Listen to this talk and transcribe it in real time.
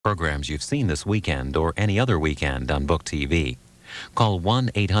programs you've seen this weekend or any other weekend on Book TV. Call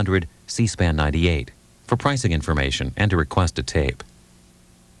 1-800-C-SPAN-98 for pricing information and to request a tape.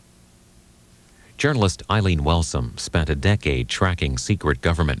 Journalist Eileen Welsome spent a decade tracking secret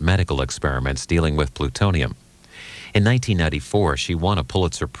government medical experiments dealing with plutonium. In 1994, she won a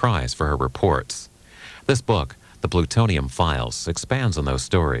Pulitzer Prize for her reports. This book, The Plutonium Files, expands on those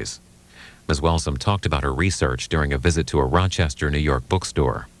stories. Ms. Welsome talked about her research during a visit to a Rochester, New York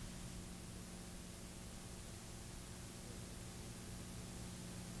bookstore.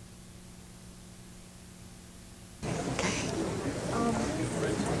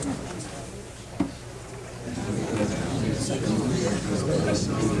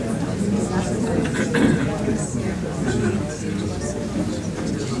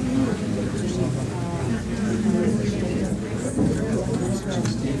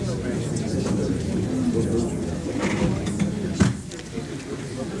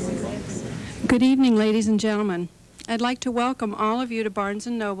 Good evening, ladies and gentlemen. I'd like to welcome all of you to Barnes &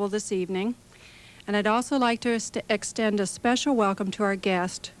 Noble this evening, and I'd also like to extend a special welcome to our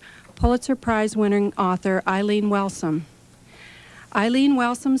guest, Pulitzer Prize-winning author Eileen Welsome. Eileen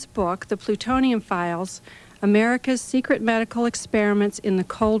Welsome's book, The Plutonium Files, America's Secret Medical Experiments in the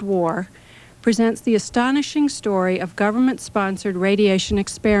Cold War, presents the astonishing story of government-sponsored radiation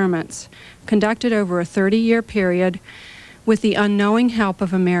experiments conducted over a 30-year period with the unknowing help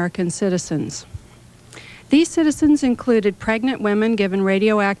of American citizens. These citizens included pregnant women given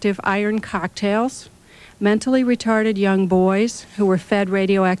radioactive iron cocktails, mentally retarded young boys who were fed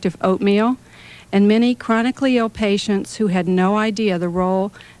radioactive oatmeal, and many chronically ill patients who had no idea the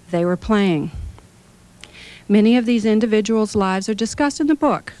role they were playing. Many of these individuals' lives are discussed in the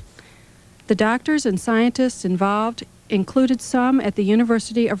book. The doctors and scientists involved included some at the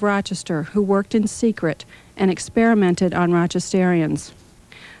University of Rochester who worked in secret and experimented on Rochesterians.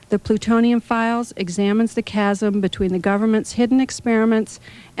 The Plutonium Files examines the chasm between the government's hidden experiments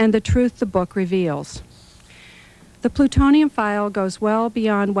and the truth the book reveals. The Plutonium File goes well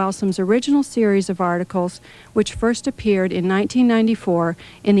beyond Welsome's original series of articles, which first appeared in 1994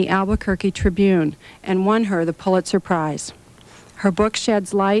 in the Albuquerque Tribune and won her the Pulitzer Prize. Her book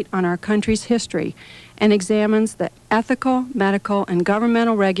sheds light on our country's history and examines the ethical, medical, and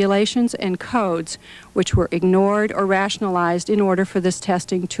governmental regulations and codes which were ignored or rationalized in order for this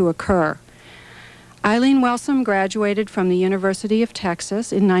testing to occur. Eileen Welsome graduated from the University of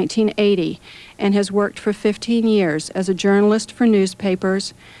Texas in 1980 and has worked for 15 years as a journalist for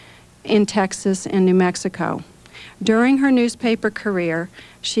newspapers in Texas and New Mexico. During her newspaper career,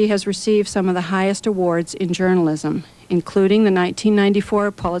 she has received some of the highest awards in journalism, including the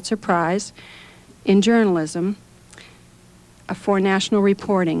 1994 Pulitzer Prize in Journalism for national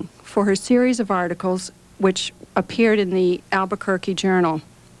reporting for her series of articles which appeared in the Albuquerque Tribune.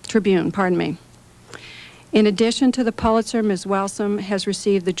 In addition to the Pulitzer, Ms. Welsome has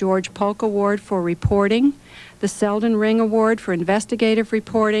received the George Polk Award for Reporting, the Selden Ring Award for Investigative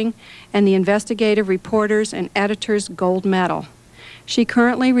Reporting, and the Investigative Reporters and Editors Gold Medal. She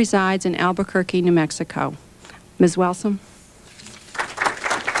currently resides in Albuquerque, New Mexico. Ms. Welsome.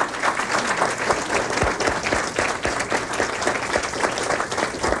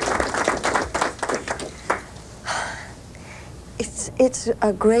 It's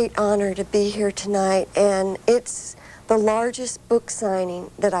a great honor to be here tonight, and it's the largest book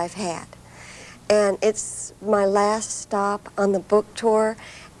signing that I've had. And it's my last stop on the book tour,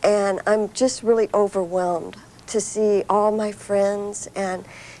 and I'm just really overwhelmed to see all my friends and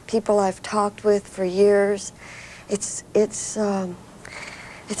people I've talked with for years. It's a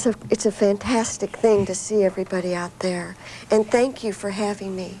fantastic thing to see everybody out there. And thank you for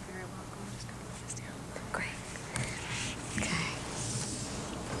having me.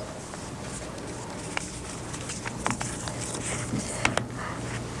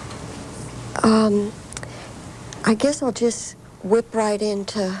 I guess I'll just whip right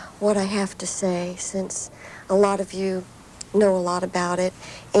into what I have to say, since a lot of you know a lot about it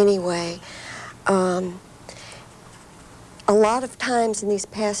anyway. A lot of times in these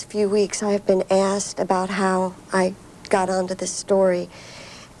past few weeks I have been asked about how I got onto this story,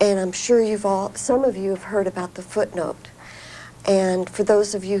 and I'm sure some of you have heard about the footnote. And for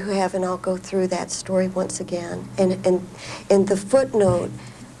those of you who haven't, I'll go through that story once again. And the footnote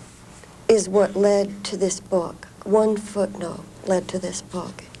is what led to this book. One footnote led to this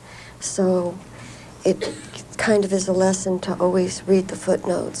book. So it kind of is a lesson to always read the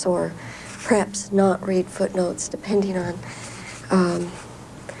footnotes, or perhaps not read footnotes, depending on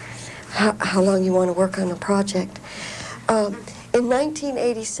how long you want to work on a project. In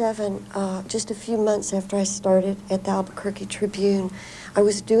 1987, just a few months after I started at the Albuquerque Tribune, I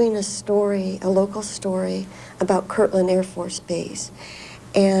was doing a story, a local story, about Kirtland Air Force Base.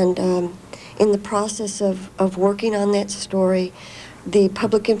 And in the process of working on that story, the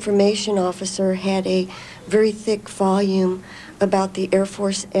public information officer had a very thick volume about the Air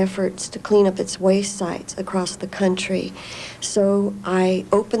Force efforts to clean up its waste sites across the country. So I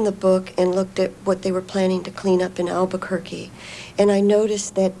opened the book and looked at what they were planning to clean up in Albuquerque. And I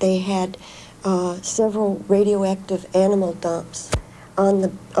noticed that they had several radioactive animal dumps on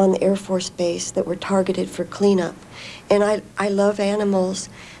the Air Force Base that were targeted for cleanup. And I love animals,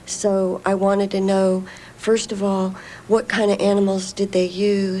 so I wanted to know, first of all, what kind of animals did they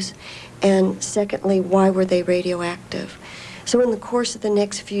use? And secondly, why were they radioactive? So in the course of the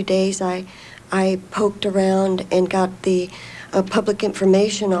next few days, I poked around and got the public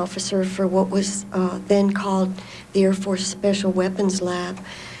information officer for what was then called the Air Force Special Weapons Lab.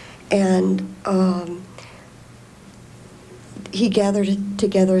 And he gathered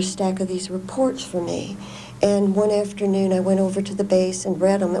together a stack of these reports for me. And one afternoon, I went over to the base and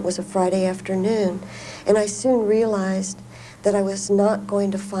read them. It was a Friday afternoon. And I soon realized that I was not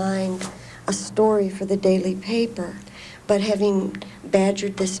going to find a story for the daily paper. But having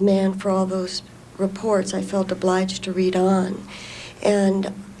badgered this man for all those reports, I felt obliged to read on.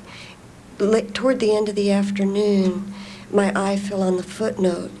 And toward the end of the afternoon, my eye fell on the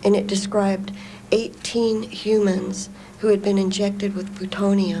footnote, and it described 18 humans who had been injected with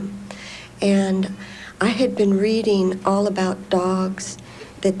plutonium. And I had been reading all about dogs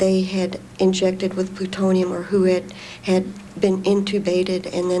that they had injected with plutonium, or who had been intubated,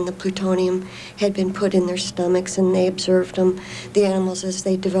 and then the plutonium had been put in their stomachs, and they observed the animals as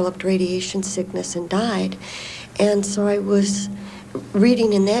they developed radiation sickness and died. And so I was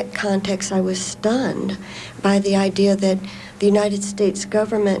reading in that context. I was stunned by the idea that the United States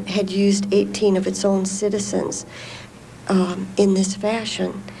government had used 18 of its own citizens in this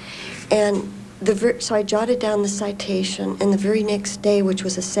fashion. And so I jotted down the citation, and the very next day, which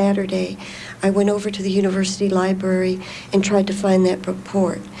was a Saturday, I went over to the university library and tried to find that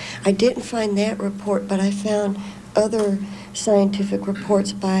report. I didn't find that report, but I found other scientific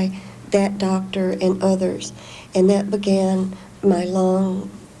reports by that doctor and others, and that began my long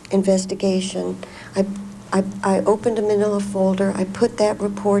investigation. I opened a manila folder, I put that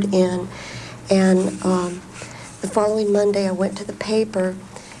report in, and the following Monday I went to the paper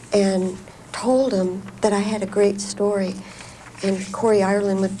and told him that I had a great story. And Corey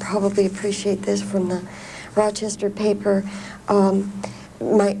Ireland would probably appreciate this from the Rochester paper.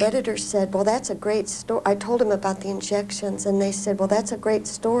 My editor said, well, that's a great story. I told him about the injections, and they said, well, that's a great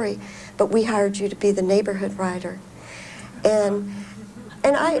story, but we hired you to be the neighborhood writer. And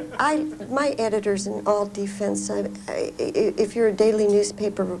my editors, in all defense, if you're a daily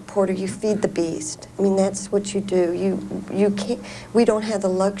newspaper reporter, you feed the beast. I mean, that's what you do. You can't. We don't have the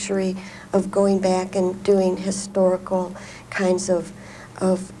luxury of going back and doing historical kinds of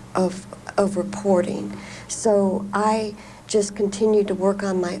reporting. So I just continued to work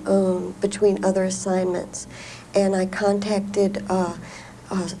on my own between other assignments, and I contacted.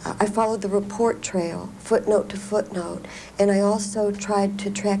 I followed the report trail, footnote to footnote, and I also tried to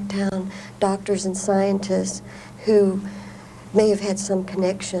track down doctors and scientists who may have had some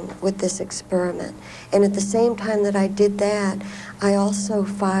connection with this experiment. And at the same time that I did that, I also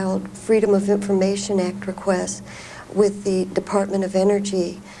filed Freedom of Information Act requests with the Department of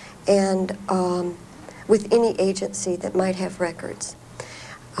Energy and with any agency that might have records.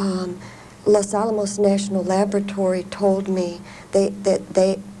 Los Alamos National Laboratory told me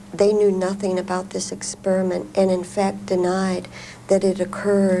that they knew nothing about this experiment, and in fact denied that it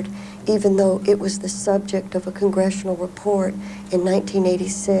occurred, even though it was the subject of a congressional report in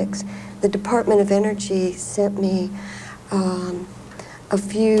 1986. The Department of Energy sent me a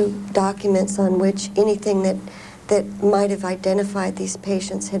few documents on which anything that might have identified these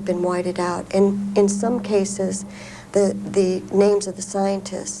patients had been whited out, and in some cases the names of the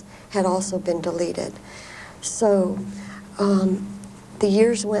scientists had also been deleted. So the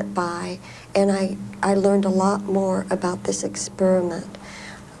years went by, and I learned a lot more about this experiment.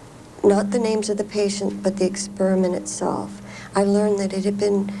 Not the names of the patients, but the experiment itself. I learned that it had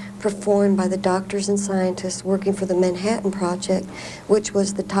been performed by the doctors and scientists working for the Manhattan Project, which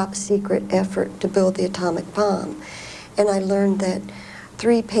was the top secret effort to build the atomic bomb. And I learned that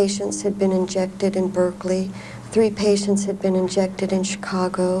 3 patients had been injected in Berkeley, 3 patients had been injected in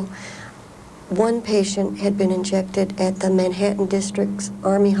Chicago, 1 patient had been injected at the Manhattan District's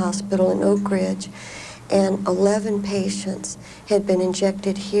Army Hospital in Oak Ridge, and 11 patients had been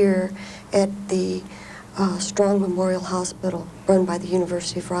injected here at the Strong Memorial Hospital run by the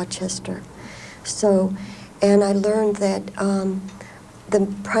University of Rochester. So, and I learned that the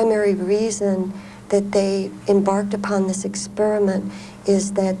primary reason that they embarked upon this experiment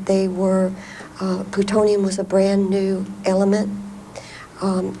is that they were, plutonium was a brand new element.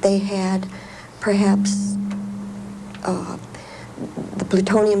 They had perhaps, the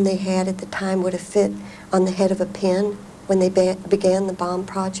plutonium they had at the time would have fit on the head of a pin when they began the bomb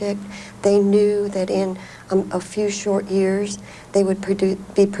project. They knew that in a few short years they would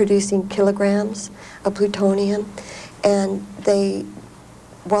be producing kilograms of plutonium, and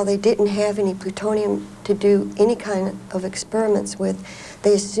while they didn't have any plutonium to do any kind of experiments with,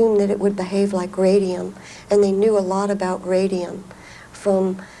 they assumed that it would behave like radium, and they knew a lot about radium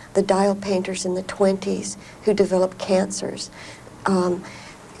from the dial painters in the 20s who developed cancers.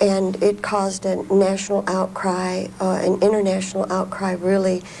 And it caused a national outcry, an international outcry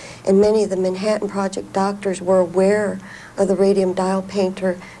really, and many of the Manhattan Project doctors were aware of the radium dial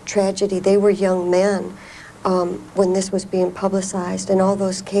painter tragedy. They were young men when this was being publicized, and all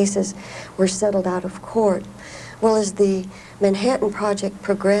those cases were settled out of court. Well, as the Manhattan Project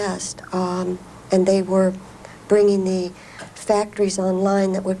progressed, and they were bringing the factories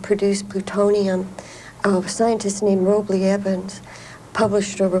online that would produce plutonium, a scientist named Robley Evans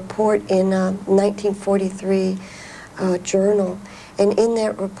published a report in a 1943 journal. And in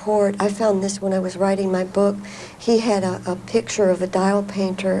that report, I found this when I was writing my book, he had a picture of a dial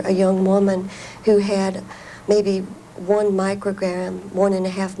painter, a young woman who had maybe 1 microgram,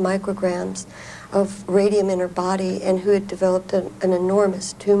 1.5 micrograms of radium in her body, and who had developed an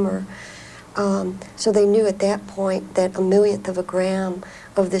enormous tumor. So they knew at that point that 1/1,000,000th of a gram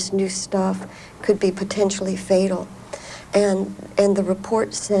of this new stuff could be potentially fatal. And the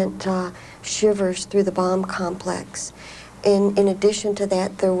report sent shivers through the bomb complex. In addition to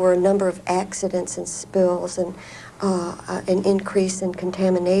that, there were a number of accidents and spills and an increase in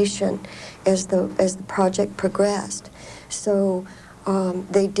contamination as the project progressed. So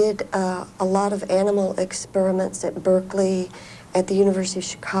they did a lot of animal experiments at Berkeley, at the University of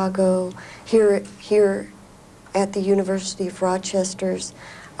Chicago, here at the University of Rochester's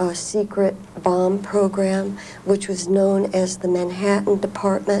secret bomb program, which was known as the Manhattan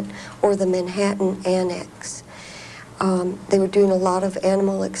Department or the Manhattan Annex. They were doing a lot of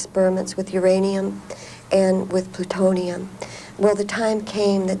animal experiments with uranium and with plutonium. Well, the time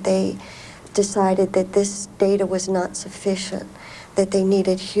came that they decided that this data was not sufficient, that they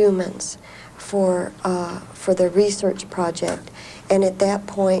needed humans for their research project. And at that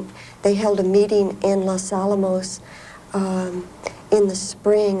point, they held a meeting in Los Alamos in the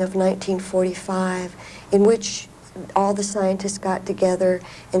spring of 1945, in which all the scientists got together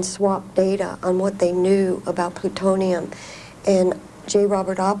and swapped data on what they knew about plutonium. And J.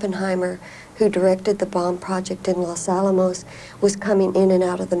 Robert Oppenheimer, who directed the bomb project in Los Alamos, was coming in and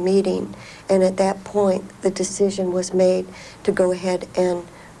out of the meeting. And at that point, the decision was made to go ahead and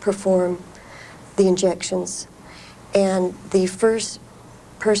perform the injections. And the first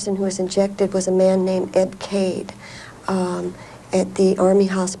person who was injected was a man named Ed Cade at the Army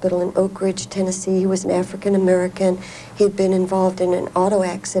Hospital in Oak Ridge, Tennessee. He was an African American. He had been involved in an auto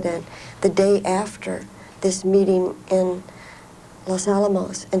accident the day after this meeting in Los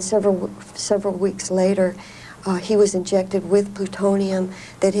Alamos, and several weeks later, he was injected with plutonium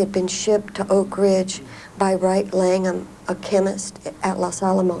that had been shipped to Oak Ridge by Wright Langham, a chemist at Los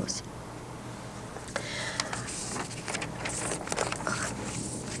Alamos.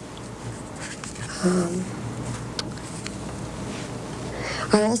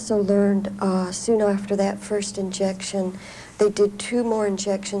 I also learned soon after that first injection, they did 2 more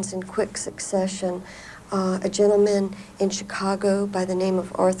injections in quick succession. A gentleman in Chicago by the name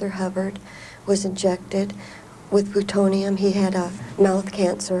of Arthur Hubbard was injected with plutonium. He had a mouth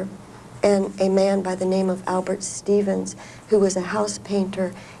cancer. And a man by the name of Albert Stevens, who was a house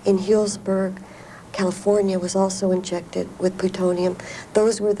painter in Healdsburg, California, was also injected with plutonium.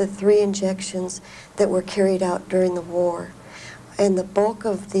 Those were the 3 injections that were carried out during the war. And the bulk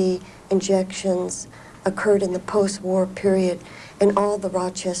of the injections occurred in the post-war period, and all the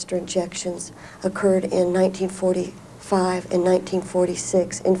Rochester injections occurred in 1945 and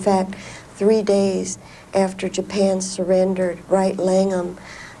 1946. In fact, 3 days after Japan surrendered, Wright Langham,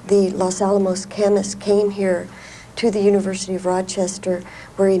 the Los Alamos chemist, came here to the University of Rochester,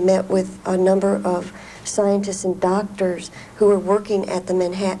 where he met with a number of scientists and doctors who were working at the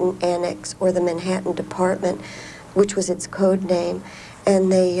Manhattan Annex or the Manhattan Department, which was its code name,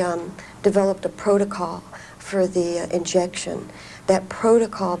 and they developed a protocol for the injection. That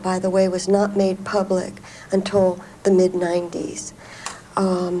protocol, by the way, was not made public until the mid-90s.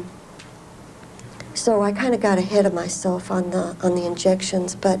 So I kind of got ahead of myself on the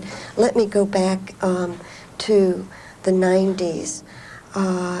injections, but let me go back to the 90s.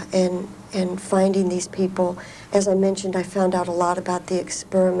 and finding these people. As I mentioned, I found out a lot about the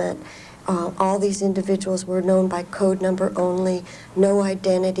experiment. All these individuals were known by code number only, no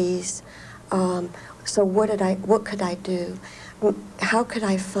identities. So what could I do? How could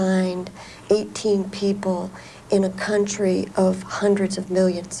I find 18 people in a country of hundreds of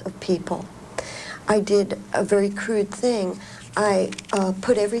millions of people? I did a very crude thing. I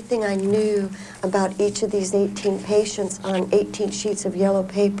put everything I knew about each of these 18 patients on 18 sheets of yellow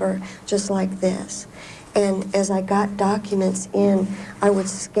paper, just like this. And as I got documents in, I would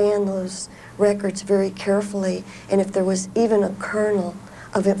scan those records very carefully, and if there was even a kernel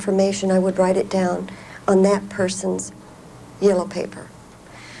of information, I would write it down on that person's yellow paper.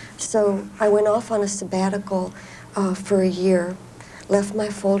 So I went off on a sabbatical for a year, left my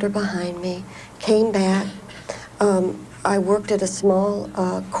folder behind me, came back. I worked at a small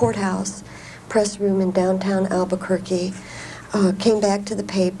courthouse press room in downtown Albuquerque, came back to the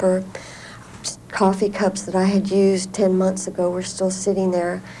paper. Coffee cups that I had used 10 months ago were still sitting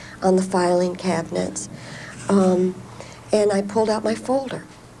there on the filing cabinets. And I pulled out my folder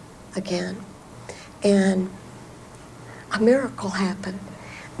again, and a miracle happened.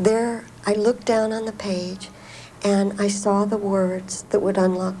 There, I looked down on the page, and I saw the words that would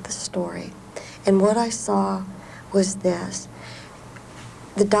unlock the story. And what I saw was this.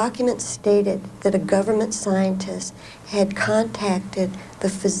 The document stated that a government scientist had contacted the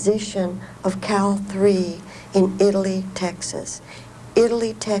physician of Cal 3 in Italy, Texas.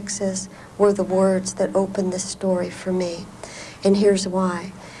 Italy, Texas were the words that opened this story for me. And here's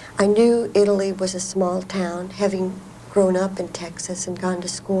why. I knew Italy was a small town, having grown up in Texas and gone to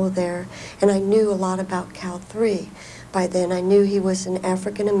school there, and I knew a lot about Cal 3. By then, I knew he was an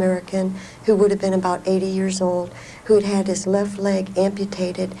African-American who would have been about 80 years old, who had had his left leg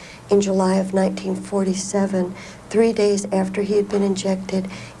amputated in July of 1947, 3 days after he had been injected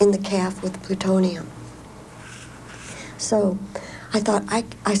in the calf with plutonium. So I thought,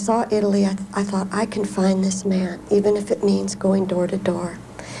 I saw Italy, I thought, I can find this man, even if it means going door to door.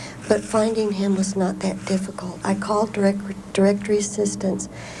 But finding him was not that difficult. I called directory assistance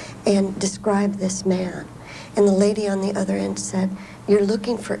and described this man. And the lady on the other end said, "You're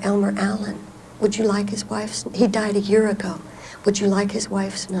looking for Elmer Allen. Would you like his wife's, he died a year ago. Would you like his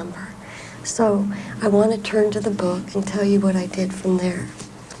wife's number?" So I want to turn to the book and tell you what I did from there.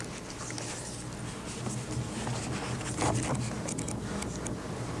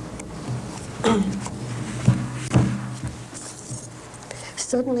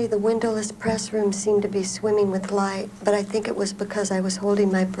 Suddenly, the windowless press room seemed to be swimming with light, but I think it was because I was holding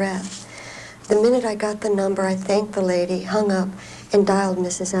my breath. The minute I got the number, I thanked the lady, hung up, and dialed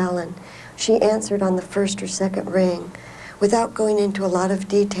Mrs. Allen. She answered on the first or second ring. Without going into a lot of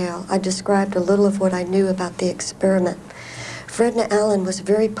detail, I described a little of what I knew about the experiment. Fredna Allen was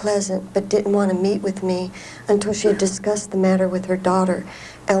very pleasant, but didn't want to meet with me until she had discussed the matter with her daughter,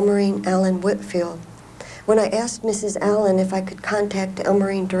 Elmerine Allen Whitfield. When I asked Mrs. Allen if I could contact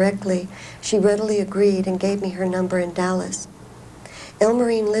Elmerine directly, she readily agreed and gave me her number in Dallas.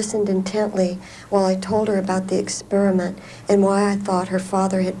 Elmerine listened intently while I told her about the experiment and why I thought her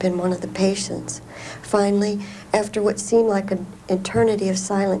father had been one of the patients. Finally, after what seemed like an eternity of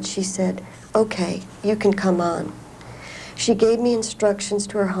silence, she said, "Okay, you can come on." She gave me instructions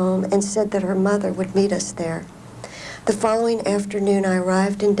to her home and said that her mother would meet us there. The following afternoon, I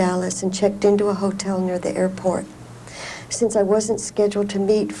arrived in Dallas and checked into a hotel near the airport. Since I wasn't scheduled to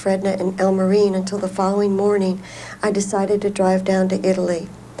meet Fredna and Elmerine until the following morning, I decided to drive down to Italy.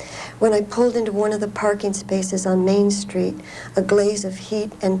 When I pulled into one of the parking spaces on Main Street, a glaze of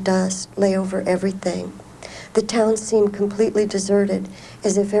heat and dust lay over everything. The town seemed completely deserted,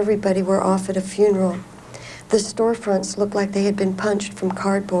 as if everybody were off at a funeral. The storefronts looked like they had been punched from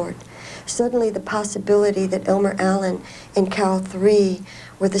cardboard. Suddenly, the possibility that Elmer Allen and Cal 3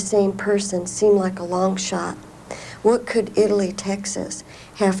 were the same person seemed like a long shot. What could Italy, Texas,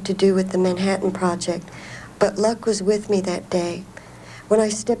 have to do with the Manhattan Project? But luck was with me that day. When I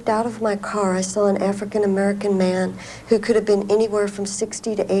stepped out of my car, I saw an African-American man who could have been anywhere from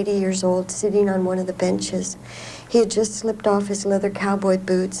 60 to 80 years old sitting on one of the benches. He had just slipped off his leather cowboy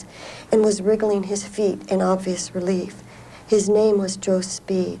boots and was wriggling his feet in obvious relief. His name was Joe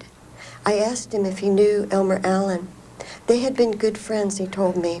Speed. I asked him if he knew Elmer Allen. They had been good friends, he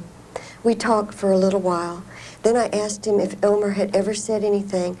told me. We talked for a little while. Then I asked him if Elmer had ever said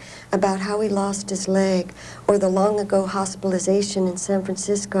anything about how he lost his leg or the long-ago hospitalization in San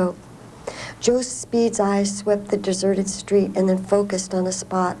Francisco. Joe Speed's eyes swept the deserted street and then focused on a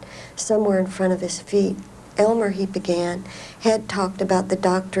spot somewhere in front of his feet. Elmer, he began, had talked about the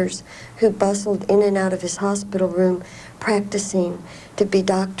doctors who bustled in and out of his hospital room practicing to be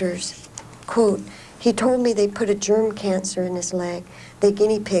doctors. Quote, he told me they put a germ cancer in his leg. They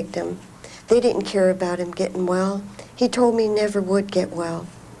guinea pigged him. They didn't care about him getting well. He told me he never would get well.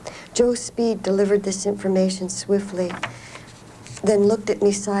 Joe Speed delivered this information swiftly, then looked at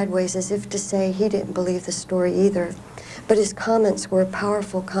me sideways as if to say he didn't believe the story either. But his comments were a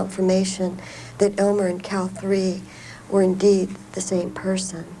powerful confirmation that Elmer and Cal 3 were indeed the same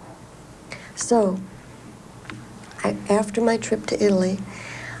person. So, after my trip to Italy,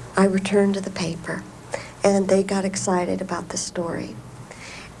 I returned to the paper, and they got excited about the story.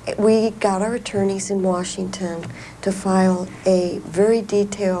 We got our attorneys in Washington to file a very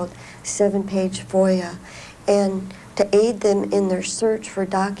detailed 7-page FOIA, and to aid them in their search for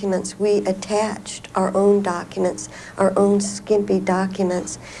documents, we attached our own documents, our own skimpy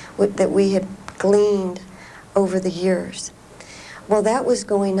documents that we had gleaned over the years. While that was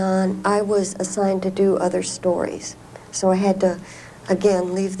going on, I was assigned to do other stories. So I had to,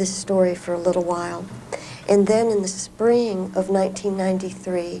 again, leave this story for a little while. And then in the spring of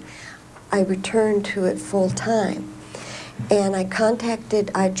 1993, I returned to it full time. And I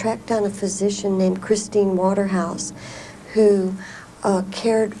tracked down a physician named Christine Waterhouse who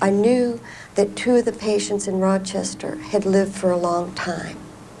I knew that 2 of the patients in Rochester had lived for a long time.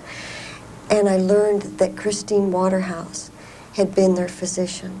 And I learned that Christine Waterhouse had been their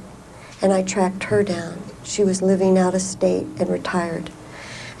physician. And I tracked her down. She was living out of state and retired.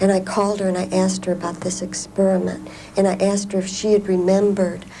 And I called her and I asked her about this experiment. And I asked her if she had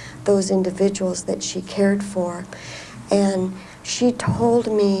remembered those individuals that she cared for. And she told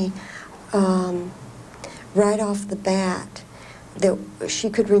me right off the bat that she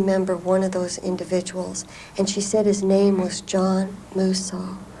could remember one of those individuals. And she said his name was John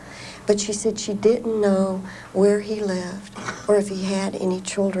Musso. But she said she didn't know where he lived or if he had any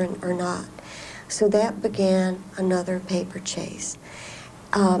children or not. So that began another paper chase.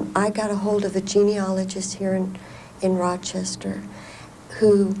 I got a hold of a genealogist here in Rochester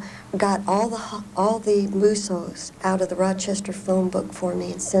who got all the Mussos out of the Rochester phone book for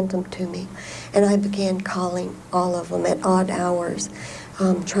me and sent them to me. And I began calling all of them at odd hours,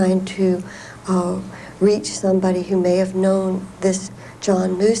 trying to reach somebody who may have known this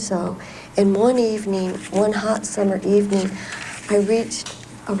John Musso. And one evening, one hot summer evening, I reached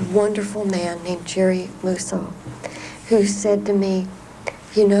a wonderful man named Jerry Musso, who said to me,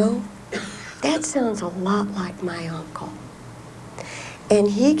 you know, that sounds a lot like my uncle. And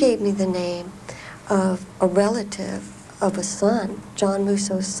he gave me the name of a relative of a son, John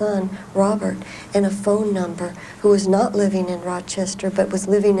Musso's son, Robert, and a phone number, who was not living in Rochester, but was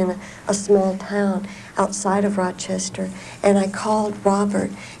living in a small town outside of Rochester. And I called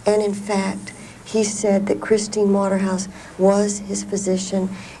Robert, and in fact, he said that Christine Waterhouse was his physician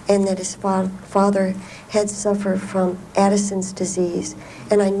and that his father had suffered from Addison's disease.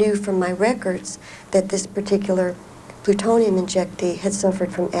 And I knew from my records that this particular plutonium injectee had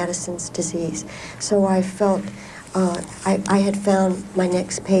suffered from Addison's disease. So I felt I had found my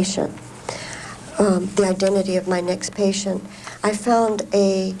next patient, the identity of my next patient. I found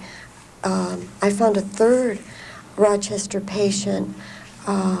a third Rochester patient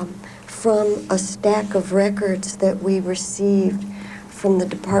from a stack of records that we received from the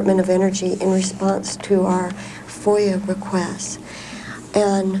Department of Energy in response to our FOIA requests.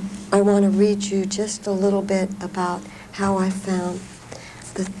 And I want to read you just a little bit about how I found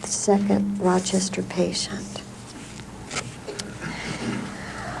the second Rochester patient.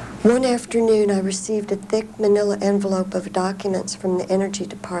 One afternoon, I received a thick manila envelope of documents from the Energy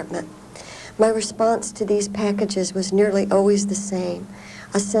Department. My response to these packages was nearly always the same,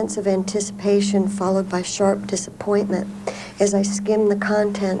 a sense of anticipation followed by sharp disappointment as I skimmed the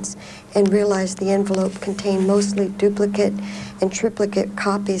contents and realized the envelope contained mostly duplicate and triplicate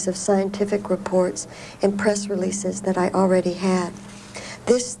copies of scientific reports and press releases that I already had.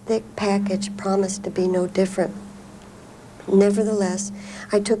 This thick package promised to be no different. Nevertheless,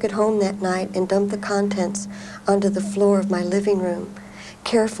 I took it home that night and dumped the contents onto the floor of my living room.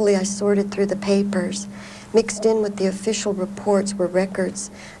 Carefully, I sorted through the papers. Mixed in with the official reports were records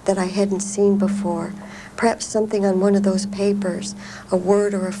that I hadn't seen before. Perhaps something on one of those papers, a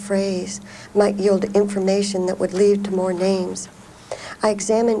word or a phrase, might yield information that would lead to more names. I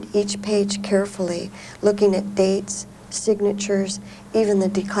examined each page carefully, looking at dates, signatures, even the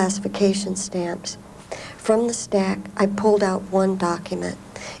declassification stamps. From the stack, I pulled out one document.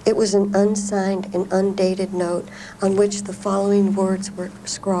 It was an unsigned and undated note on which the following words were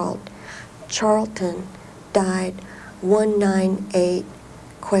scrawled. Charlton died 198 ?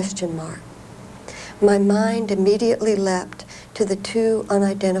 My mind immediately leapt to the two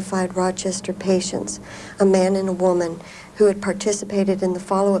unidentified Rochester patients, a man and a woman, who had participated in the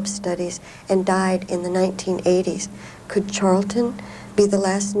follow-up studies and died in the 1980s. Could Charlton be the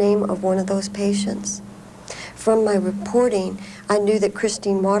last name of one of those patients? From my reporting, I knew that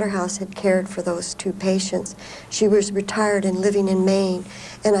Christine Waterhouse had cared for those two patients. She was retired and living in Maine,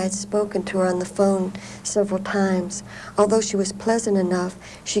 and I had spoken to her on the phone several times. Although she was pleasant enough,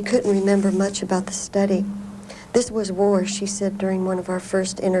 she couldn't remember much about the study. This was war, she said during one of our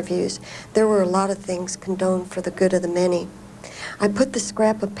first interviews. There were a lot of things condoned for the good of the many. I put the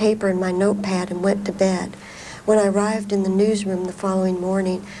scrap of paper in my notepad and went to bed. When I arrived in the newsroom the following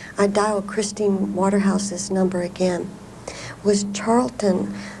morning, I dialed Christine Waterhouse's number again. Was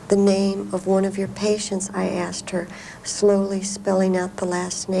Charlton the name of one of your patients? I asked her, slowly spelling out the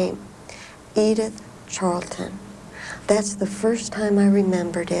last name. Edith Charlton. That's the first time I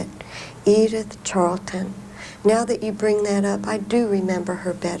remembered it. Edith Charlton. Now that you bring that up, I do remember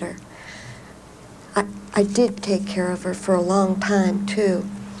her better. I did take care of her for a long time, too.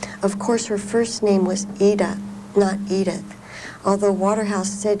 Of course, her first name was Ida, not Edith. Although Waterhouse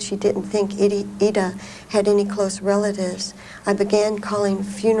said she didn't think Ida had any close relatives, I began calling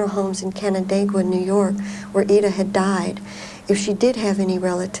funeral homes in Canandaigua, New York, where Ida had died. If she did have any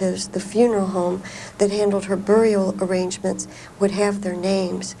relatives, the funeral home that handled her burial arrangements would have their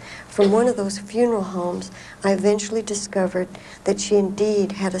names. From one of those funeral homes, I eventually discovered that she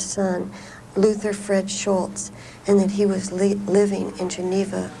indeed had a son, Luther Fred Schultz, and that he was living in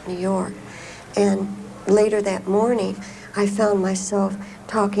Geneva, New York. And later that morning, I found myself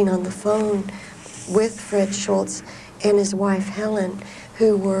talking on the phone with Fred Schultz and his wife Helen,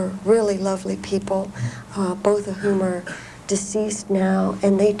 who were really lovely people, both of whom are deceased now,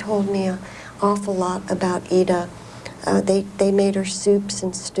 and they told me an awful lot about Ida. They made her soups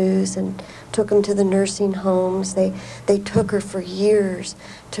and stews and took them to the nursing homes. They took her for years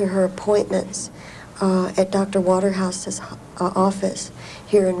to her appointments at Dr. Waterhouse's office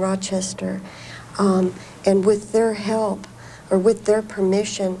here in Rochester. And with their help, or with their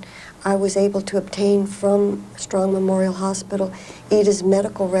permission, I was able to obtain from Strong Memorial Hospital Ida's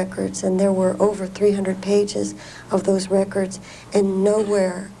medical records, and there were over 300 pages of those records, and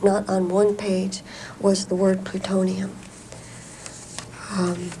nowhere, not on one page, was the word plutonium.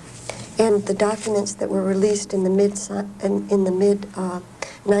 And the documents that were released in the mid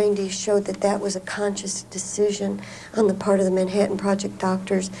 90s showed that that was a conscious decision on the part of the Manhattan Project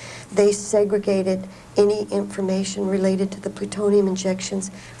doctors. They segregated any information related to the plutonium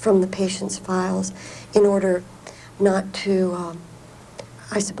injections from the patient's files in order not to,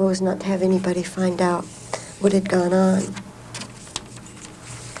 I suppose, not to have anybody find out what had gone on.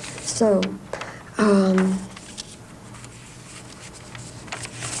 So,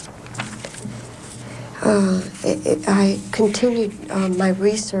 I continued my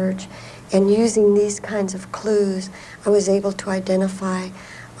research, and using these kinds of clues, I was able to identify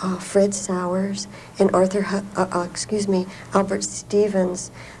Fred Sowers and Albert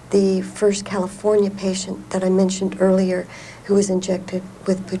Stevens, the first California patient that I mentioned earlier who was injected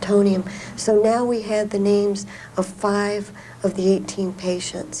with plutonium. So now we had the names of 5 of the 18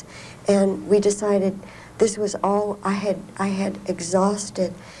 patients, and we decided this was all. I had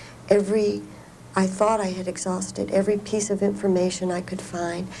exhausted I thought I had exhausted every piece of information I could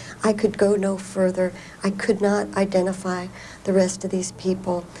find. I could go no further. I could not identify the rest of these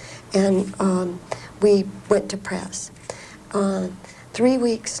people. And we went to press. 3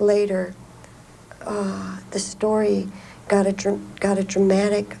 weeks later, the story got a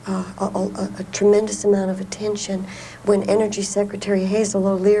dramatic, a tremendous amount of attention when Energy Secretary Hazel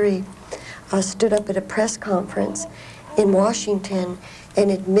O'Leary stood up at a press conference in Washington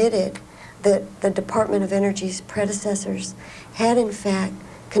and admitted that the Department of Energy's predecessors had in fact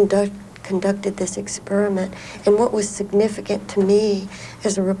conducted this experiment. And what was significant to me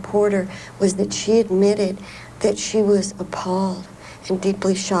as a reporter was that she admitted that she was appalled and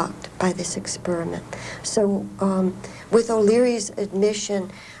deeply shocked by this experiment. So with O'Leary's admission,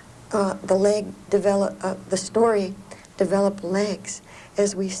 the story developed legs,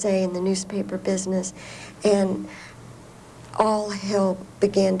 as we say in the newspaper business, and all hell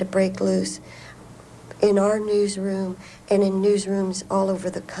began to break loose in our newsroom and in newsrooms all over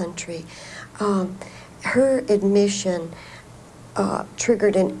the country. Her admission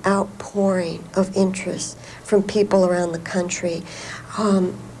triggered an outpouring of interest from people around the country.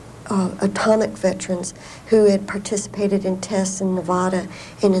 Atomic veterans who had participated in tests in Nevada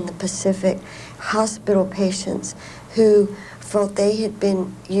and in the Pacific, hospital patients who felt they had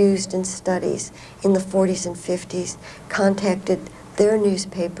been used in studies in the 40s and 50s, contacted their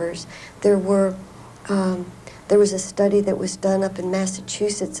newspapers. There There was a study that was done up in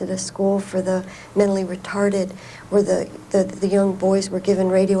Massachusetts at a school for the mentally retarded, where the young boys were given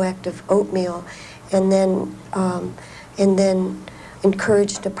radioactive oatmeal, and then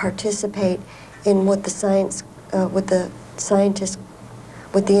encouraged to participate in what the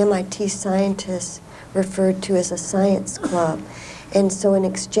MIT scientists referred to as a science club. And so in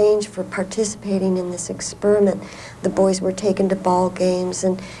exchange for participating in this experiment, the boys were taken to ball games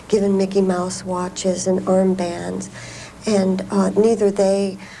and given Mickey Mouse watches and armbands. And neither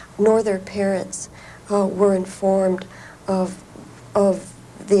they nor their parents were informed of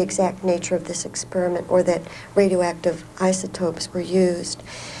the exact nature of this experiment, or that radioactive isotopes were used.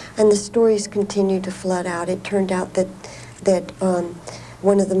 And the stories continued to flood out. It turned out that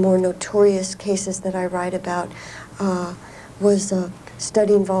one of the more notorious cases that I write about was a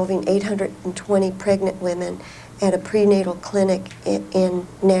study involving 820 pregnant women at a prenatal clinic in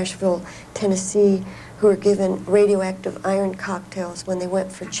Nashville, Tennessee, who were given radioactive iron cocktails when they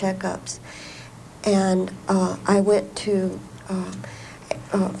went for checkups. And I went to,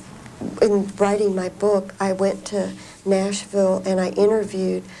 in writing my book, I went to Nashville and I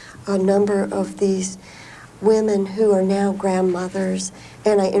interviewed a number of these women who are now grandmothers,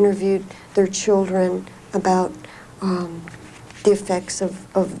 and I interviewed their children about the effects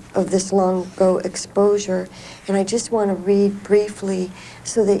of this long ago exposure. And I just want to read briefly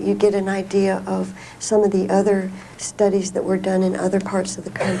so that you get an idea of some of the other studies that were done in other parts of the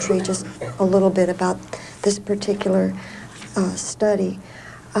country, just a little bit about this particular study.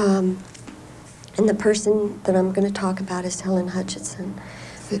 And the person that I'm going to talk about is Helen Hutchison.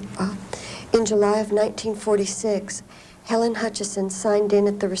 In July of 1946, Helen Hutchison signed in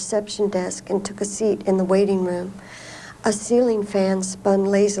at the reception desk and took a seat in the waiting room. A ceiling fan spun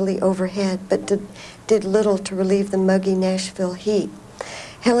lazily overhead, but did little to relieve the muggy Nashville heat.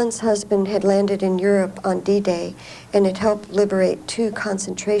 Helen's husband had landed in Europe on D-Day and had helped liberate 2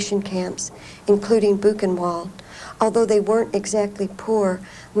 concentration camps, including Buchenwald. Although they weren't exactly poor,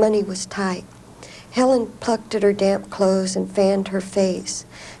 money was tight. Helen plucked at her damp clothes and fanned her face.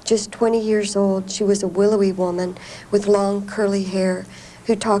 Just 20 years old, she was a willowy woman with long curly hair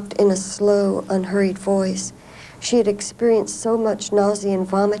who talked in a slow, unhurried voice. She had experienced so much nausea and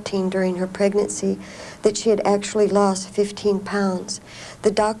vomiting during her pregnancy that she had actually lost 15 pounds.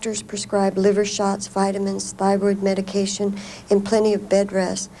 The doctors prescribed liver shots, vitamins, thyroid medication, and plenty of bed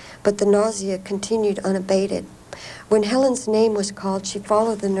rest, but the nausea continued unabated. When Helen's name was called, she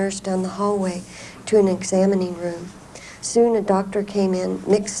followed the nurse down the hallway to an examining room. Soon a doctor came in,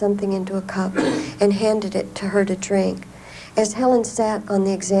 mixed something into a cup, and handed it to her to drink. As Helen sat on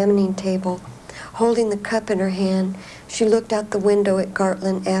the examining table, holding the cup in her hand, she looked out the window at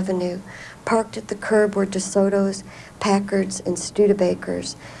Gartland Avenue. Parked at the curb were DeSoto's, Packard's, and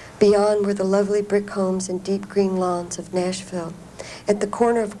Studebakers. Beyond were the lovely brick homes and deep green lawns of Nashville. At the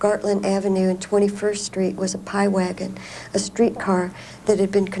corner of Gartland Avenue and 21st Street was a pie wagon, a streetcar that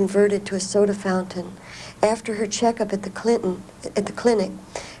had been converted to a soda fountain. After her checkup at the clinic,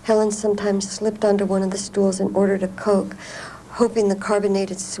 Helen sometimes slipped onto one of the stools and ordered a Coke, hoping the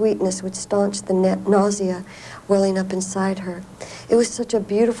carbonated sweetness would staunch the nausea welling up inside her. It was such a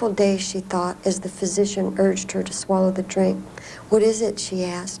beautiful day, she thought, as the physician urged her to swallow the drink. "What is it?" she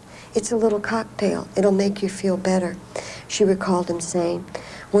asked. "It's a little cocktail. It'll make you feel better," she recalled him saying.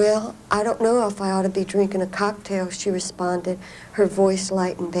 "Well, I don't know if I ought to be drinking a cocktail," she responded, her voice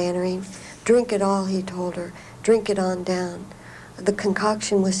light and bantering. "Drink it all," he told her. "Drink it on down." The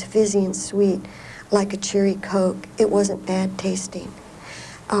concoction was fizzy and sweet, like a cherry Coke. It wasn't bad tasting.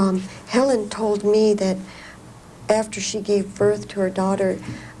 Helen told me that after she gave birth to her daughter,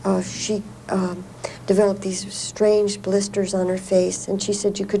 she developed these strange blisters on her face, and she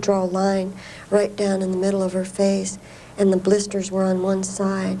said you could draw a line right down in the middle of her face, and the blisters were on one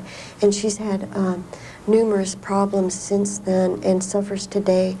side. And she's had numerous problems since then and suffers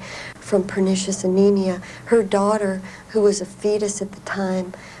today from pernicious anemia. Her daughter, who was a fetus at the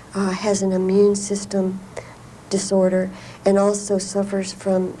time, has an immune system disorder and also suffers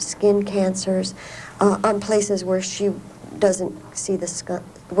from skin cancers on places where she doesn't see the sun,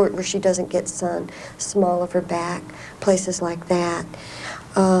 where she doesn't get sun, small of her back, places like that.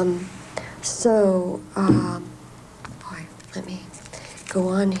 Boy, let me go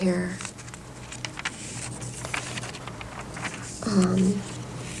on here.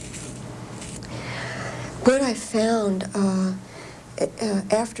 What I found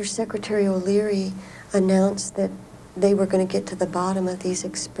after Secretary O'Leary announced that they were going to get to the bottom of these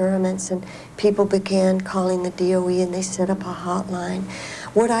experiments, and people began calling the DOE, and they set up a hotline.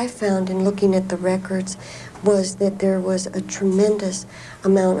 What I found in looking at the records was that there was a tremendous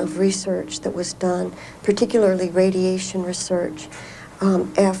amount of research that was done, particularly radiation research,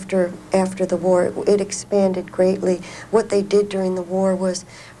 after the war. It expanded greatly. What they did during the war was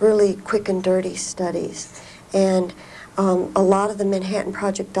really quick and dirty studies. And a lot of the Manhattan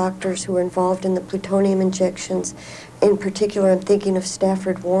Project doctors who were involved in the plutonium injections, in particular, I'm thinking of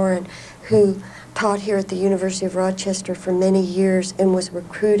Stafford Warren, who taught here at the University of Rochester for many years and was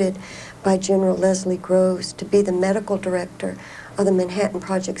recruited by General Leslie Groves to be the medical director of the Manhattan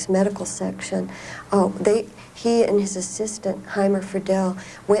Project's medical section. He and his assistant, Heimer Friedel,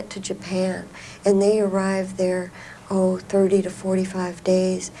 went to Japan, and they arrived there, 30 to 45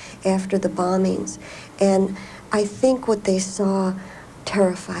 days after the bombings. And I think what they saw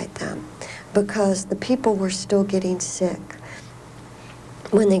terrified them, because the people were still getting sick.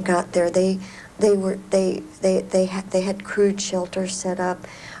 When they got there, they had crude shelters set up.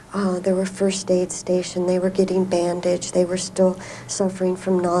 There were first aid stations. They were getting bandaged. They were still suffering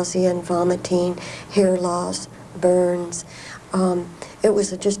from nausea and vomiting, hair loss, burns. It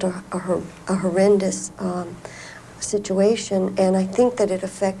was just a horrendous situation, and I think that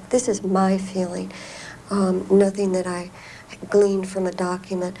this is my feeling, nothing that I gleaned from a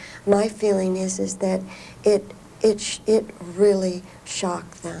document. My feeling is that it really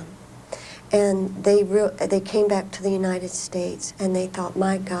shocked them. And they came back to the United States, and they thought,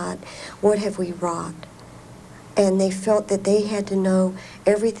 my God, what have we wrought? And they felt that they had to know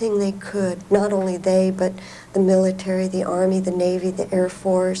everything they could, not only they, but the military, the Army, the Navy, the Air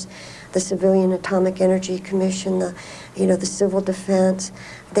Force, the Civilian Atomic Energy Commission, the Civil Defense.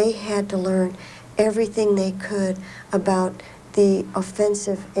 They had to learn everything they could about the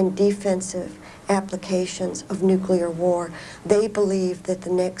offensive and defensive applications of nuclear war. They believed that the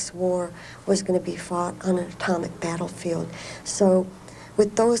next war was going to be fought on an atomic battlefield. So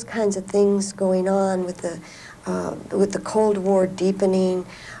with those kinds of things going on, with the Cold War deepening,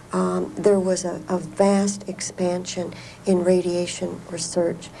 there was a vast expansion in radiation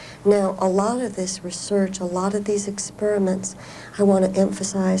research. Now, a lot of this research, a lot of these experiments, I want to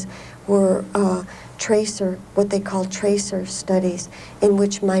emphasize, were what they call tracer studies, in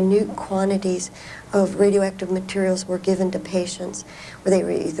which minute quantities of radioactive materials were given to patients, where they were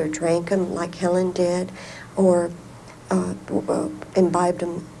either drank them, like Helen did, or imbibed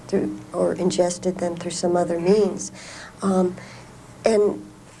them through, or ingested them through some other means. And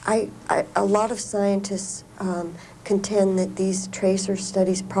a lot of scientists contend that these tracer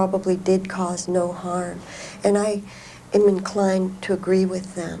studies probably did cause no harm, and I am inclined to agree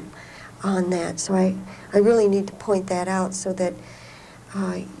with them on that. So I really need to point that out, so that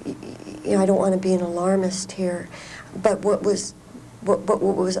I don't want to be an alarmist here. But what was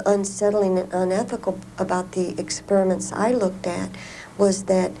unsettling and unethical about the experiments I looked at was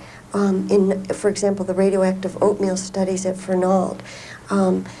that, for example, the radioactive oatmeal studies at Fernald,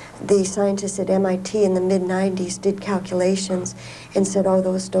 the scientists at MIT in the mid-90s did calculations and said,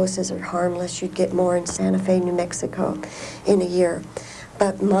 those doses are harmless. You'd get more in Santa Fe, New Mexico in a year.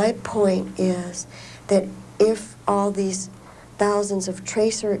 But my point is that if all these thousands of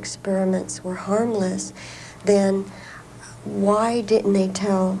tracer experiments were harmless, then why didn't they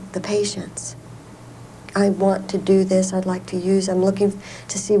tell the patients, I want to do this, I'd like to use, I'm looking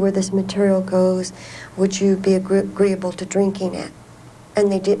to see where this material goes, would you be agreeable to drinking it?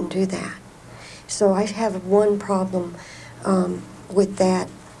 And they didn't do that. So I have one problem with that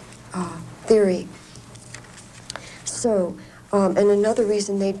theory. So, and another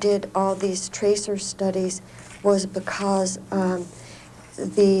reason they did all these tracer studies was because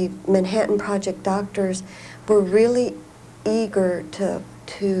the Manhattan Project doctors were really eager to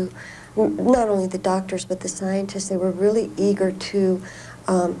not only the doctors but the scientists, they were really eager to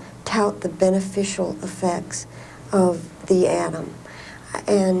tout the beneficial effects of the atom.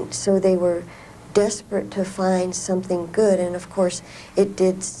 And so they were desperate to find something good, and of course it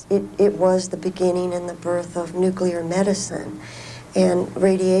was the beginning and the birth of nuclear medicine. And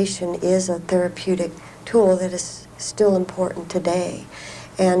radiation is a therapeutic tool that is still important today.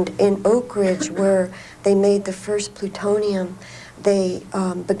 And in Oak Ridge, where they made the first plutonium, they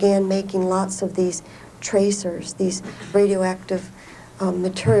began making lots of these tracers, these radioactive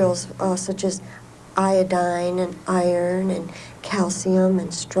materials such as iodine and iron and calcium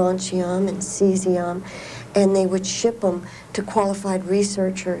and strontium and cesium, and they would ship them to qualified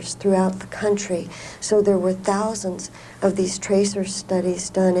researchers throughout the country. So there were thousands of these tracer studies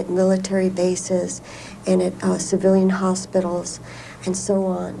done at military bases and at civilian hospitals and so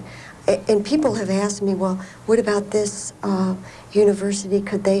on. And people have asked me, well, what about this university?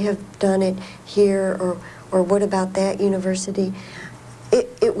 Could they have done it here? Or what about that university?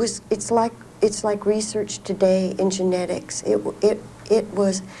 it's like research today in genetics. It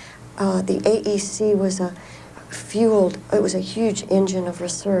was the AEC was it was a huge engine of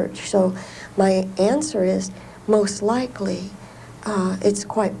research. So my answer is most likely it's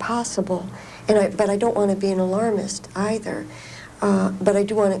quite possible, but I don't want to be an alarmist either. But I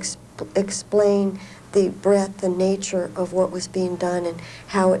do want to explain the breadth and nature of what was being done and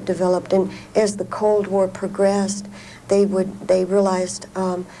how it developed. And as the Cold War progressed, they realized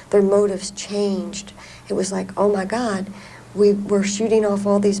their motives changed. It was like, oh my God, we were shooting off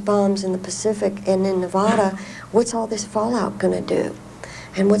all these bombs in the Pacific and in Nevada. What's all this fallout going to do?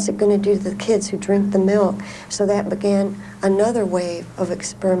 And what's it going to do to the kids who drink the milk? So that began another wave of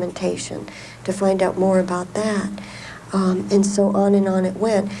experimentation to find out more about that. And so on and on it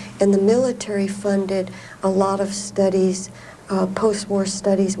went. And the military funded a lot of studies, post-war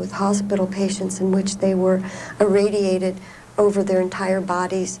studies with hospital patients in which they were irradiated over their entire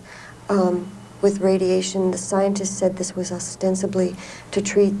bodies with radiation. The scientists said this was ostensibly to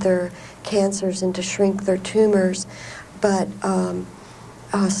treat their cancers and to shrink their tumors. But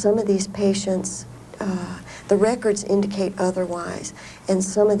some of these patients, the records indicate otherwise. And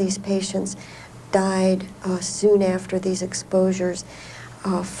some of these patients died soon after these exposures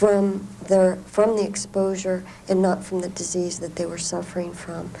from the exposure and not from the disease that they were suffering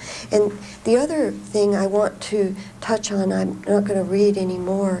from. And the other thing I want to touch on, I'm not going to read any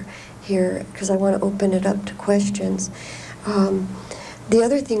more here because I want to open it up to questions. The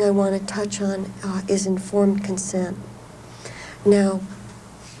other thing I want to touch on is informed consent. Now,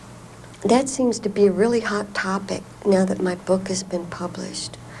 that seems to be a really hot topic now that my book has been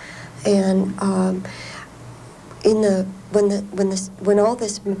published. And when all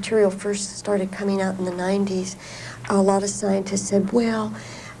this material first started coming out in the 90s, a lot of scientists said, well,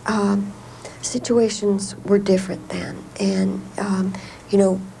 situations were different then, and you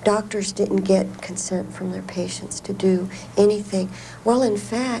know, doctors didn't get consent from their patients to do anything. Well, in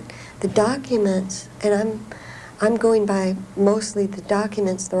fact, the documents, and I'm going by mostly the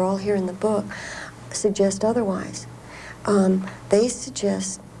documents, they're all here in the book, suggest otherwise. They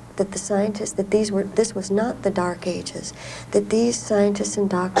suggest that the scientists, that this was not the Dark Ages, that these scientists and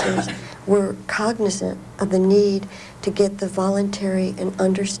doctors were cognizant of the need to get the voluntary and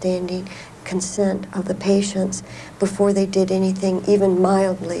understanding consent of the patients before they did anything even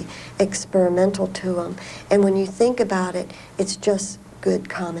mildly experimental to them. And when you think about it, it's just good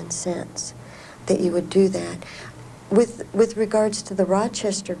common sense that you would do that. With regards to the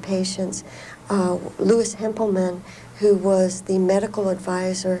Rochester patients, Louis Hempelman, who was the medical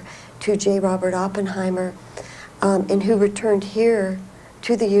advisor to J. Robert Oppenheimer, and who returned here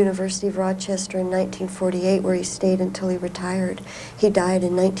to the University of Rochester in 1948, where he stayed until he retired. He died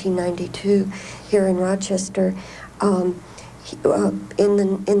in 1992 here in Rochester. In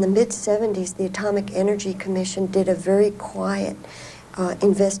the mid-70s, the Atomic Energy Commission did a very quiet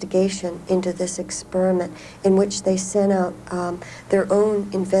investigation into this experiment, in which they sent out their own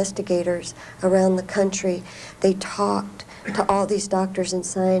investigators around the country. They talked to all these doctors and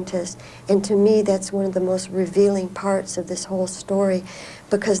scientists, and to me that's one of the most revealing parts of this whole story,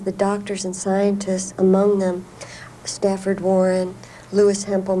 because the doctors and scientists, among them Stafford Warren, Louis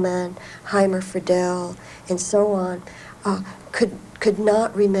Hempelman, Heimer Friedel, and so on, could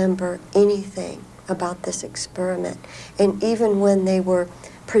not remember anything about this experiment. And even when they were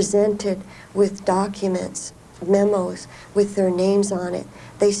presented with documents, memos with their names on it,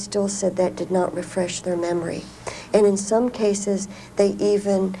 they still said that did not refresh their memory. And in some cases, they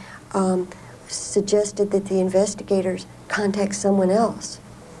even suggested that the investigators contact someone else.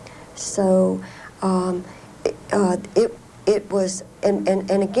 So it was, and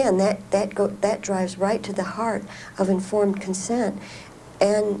again, that drives right to the heart of informed consent.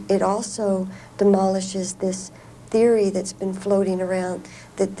 And it also demolishes this theory that's been floating around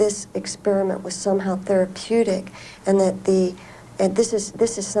that this experiment was somehow therapeutic, and that this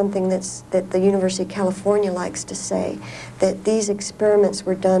is something that the University of California likes to say, that these experiments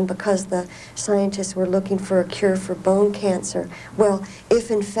were done because the scientists were looking for a cure for bone cancer. Well, if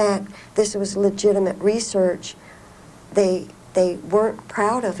in fact this was legitimate research, they weren't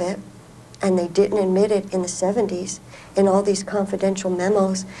proud of it, and they didn't admit it in the 70s. In all these confidential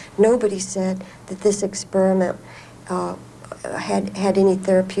memos, nobody said that this experiment had any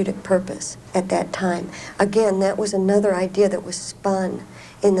therapeutic purpose at that time. Again, that was another idea that was spun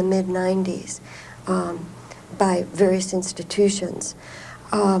in the mid-90s by various institutions.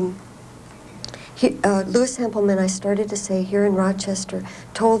 Louis Hempelman, I started to say, here in Rochester,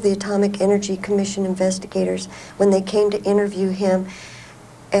 told the Atomic Energy Commission investigators when they came to interview him,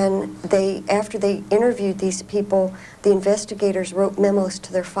 And after they interviewed these people, the investigators wrote memos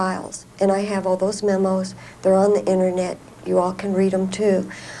to their files. And I have all those memos. They're on the internet. You all can read them too.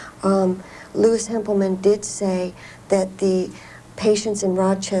 Louis Hempelman did say that the patients in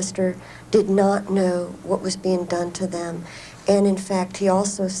Rochester did not know what was being done to them. And in fact, he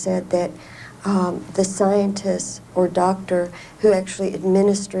also said that the scientist or doctor who actually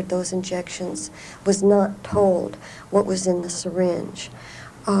administered those injections was not told what was in the syringe.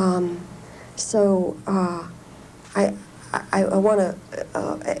 I want to,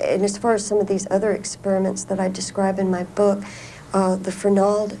 and as far as some of these other experiments that I describe in my book, the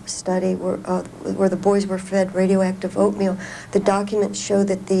Fernald study where the boys were fed radioactive oatmeal, the documents show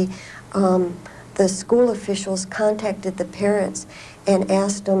that the school officials contacted the parents and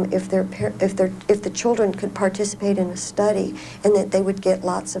asked them if the children could participate in a study, and that they would get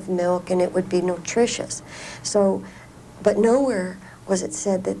lots of milk and it would be nutritious. So, but nowhere was it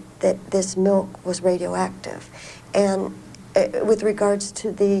said that this milk was radioactive. And with regards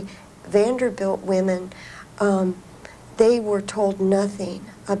to the Vanderbilt women, they were told nothing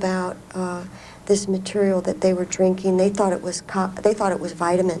about this material that they were drinking. They thought it was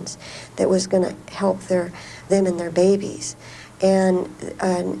vitamins that was going to help them and their babies. And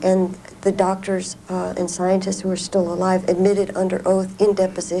the doctors and scientists who are still alive admitted under oath in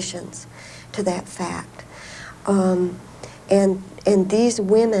depositions to that fact. And these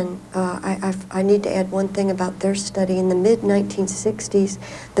women, I need to add one thing about their study. In the mid-1960s,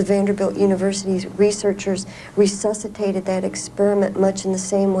 the Vanderbilt University's researchers resuscitated that experiment much in the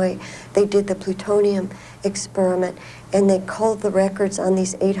same way they did the plutonium experiment. And they culled the records on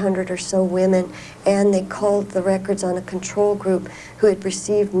these 800 or so women, and they culled the records on a control group who had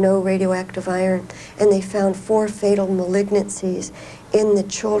received no radioactive iron. And they found 4 fatal malignancies in the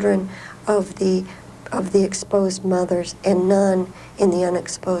children of the exposed mothers and none in the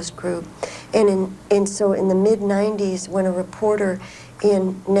unexposed group. And so in the mid-90s, when a reporter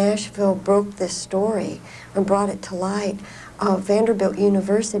in Nashville broke this story and brought it to light, Vanderbilt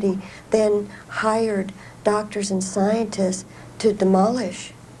University then hired doctors and scientists to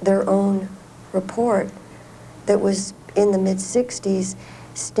demolish their own report that was in the mid-60s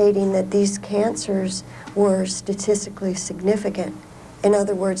stating that these cancers were statistically significant. In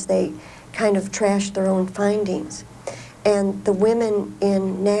other words, they kind of trashed their own findings. And the women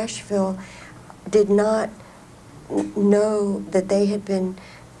in Nashville did not know that they had been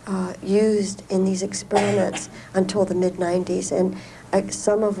used in these experiments until the mid-90s. And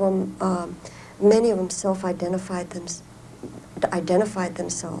some of them, many of them self-identified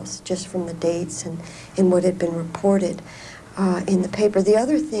themselves just from the dates and what had been reported in the paper. The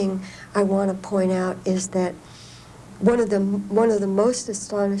other thing I want to point out is that one of the most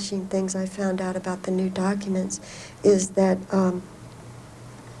astonishing things I found out about the new documents is that, and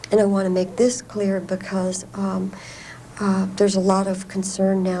I want to make this clear because there's a lot of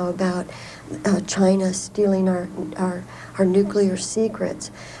concern now about China stealing our nuclear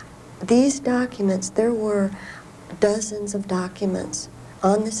secrets. These documents, there were dozens of documents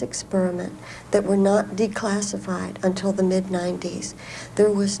on this experiment that were not declassified until the mid-90s.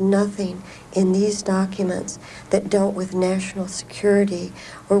 There was nothing in these documents that dealt with national security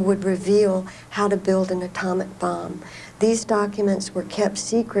or would reveal how to build an atomic bomb. These documents were kept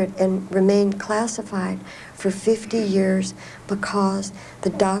secret and remained classified for 50 years because the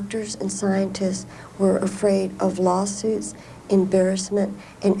doctors and scientists were afraid of lawsuits, embarrassment,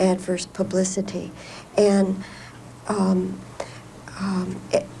 and adverse publicity. And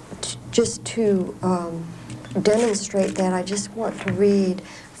just to demonstrate that, I just want to read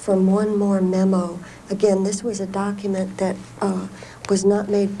from one more memo. Again, this was a document that was not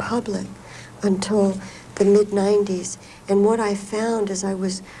made public until the mid-90s. And what I found as I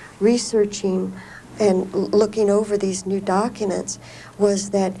was researching and looking over these new documents was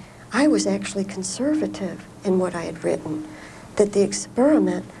that I was actually conservative in what I had written, that the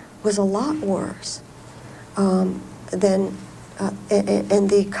experiment was a lot worse than and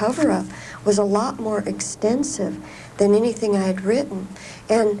the cover-up was a lot more extensive than anything I had written.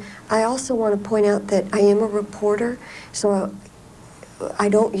 And I also want to point out that I am a reporter, so I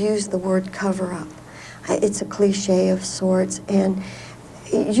don't use the word cover-up. It's a cliche of sorts, and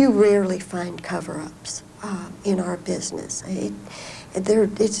you rarely find cover-ups in our business. It's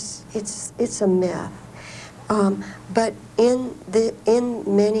a myth. But in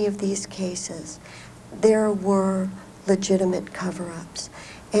many of these cases, there were legitimate cover-ups.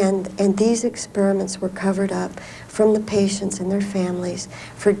 And these experiments were covered up from the patients and their families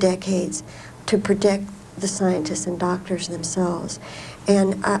for decades to protect the scientists and doctors themselves.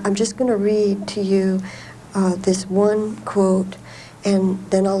 And I'm just going to read to you this one quote, and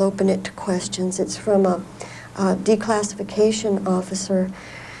then I'll open it to questions. It's from a declassification officer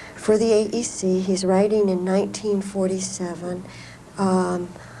for the AEC. He's writing in 1947.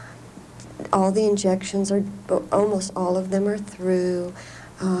 All the injections are, almost all of them are through.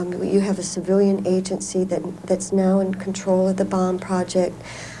 You have a civilian agency that's now in control of the bomb project.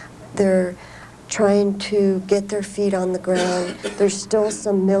 They're trying to get their feet on the ground. There's still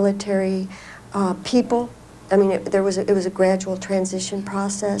some military people. I mean, it was a gradual transition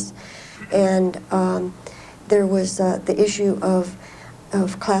process, and there was the issue of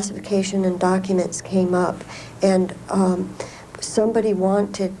classification and documents came up, and somebody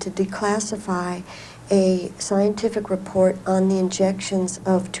wanted to declassify a scientific report on the injections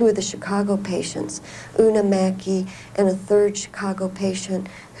of 2 of the Chicago patients, Una Mackey and a 3rd Chicago patient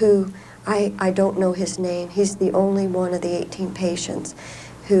who I don't know his name. He's the only one of the 18 patients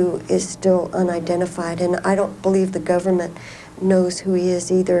who is still unidentified, and I don't believe the government knows who he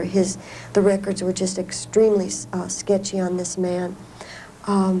is either. The records were just extremely sketchy on this man.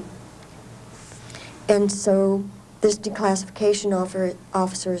 And so this declassification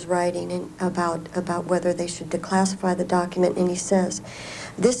officer is writing about whether they should declassify the document, and he says,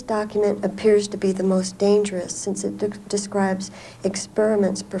 "This document appears to be the most dangerous since it describes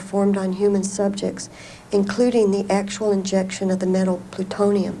experiments performed on human subjects, including the actual injection of the metal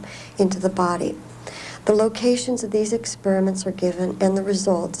plutonium into the body. The locations of these experiments are given and the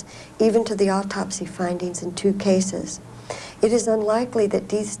results, even to the autopsy findings in 2 cases. It is unlikely that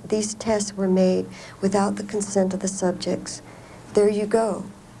these tests were made without the consent of the subjects." There you go.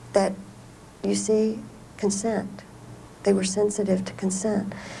 That, you see, consent. They were sensitive to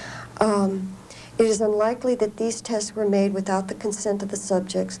consent. It is unlikely that these tests were made without the consent of the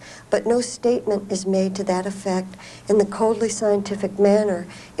subjects, but no statement is made to that effect in the coldly scientific manner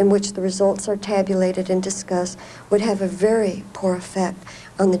in which the results are tabulated and discussed would have a very poor effect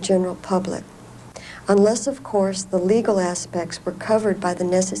on the general public. Unless, of course, the legal aspects were covered by the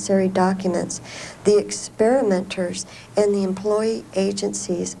necessary documents, the experimenters and the employee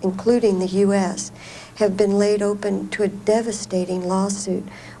agencies, including the U.S., have been laid open to a devastating lawsuit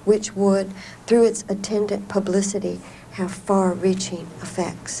which would, through its attendant publicity, have far-reaching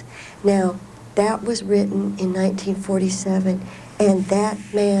effects. Now, that was written in 1947, and that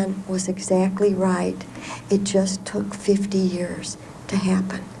man was exactly right. It just took 50 years to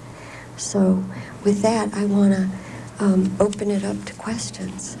happen. So with that, I want to open it up to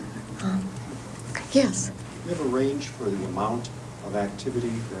questions. Yes? Do you have a range for the amount of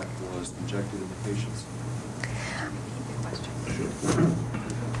activity that was injected into patients?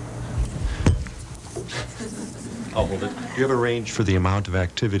 I'll hold it. Do you have a range for the amount of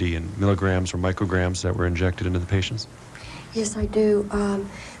activity in milligrams or micrograms that were injected into the patients? Yes, I do.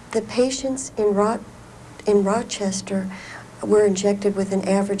 The patients in Rochester were injected with an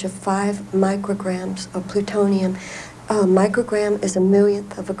average of 5 micrograms of plutonium. Microgram is a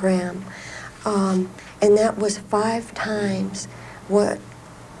millionth of a gram. And that was 5 times what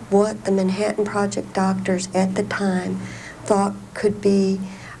the Manhattan Project doctors at the time thought could be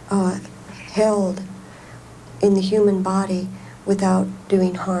held in the human body without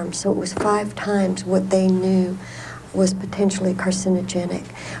doing harm. So it was 5 times what they knew was potentially carcinogenic.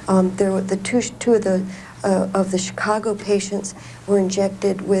 There were two of the Chicago patients were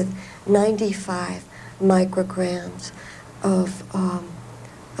injected with 95 micrograms of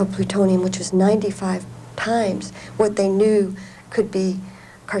plutonium, which was 95 times what they knew could be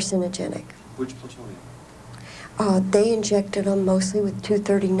carcinogenic. Which plutonium? They injected them mostly with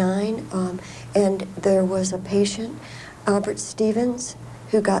 239, and there was a patient, Albert Stevens,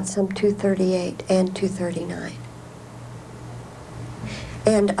 who got some 238 and 239.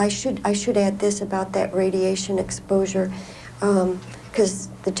 And I should add this about that radiation exposure, because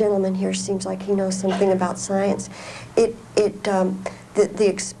the gentleman here seems like he knows something about science. The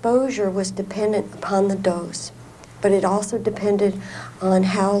exposure was dependent upon the dose, but it also depended on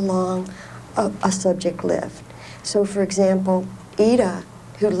how long a subject lived. So, for example, Ida,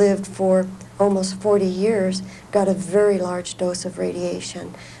 who lived for almost 40 years, got a very large dose of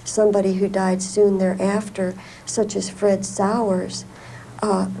radiation. Somebody who died soon thereafter, such as Fred Sowers,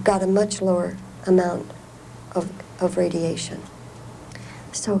 got a much lower amount of radiation.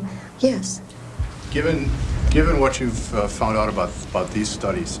 So, yes. Given what you've found out about these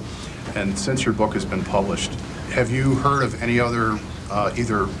studies, and since your book has been published, have you heard of any other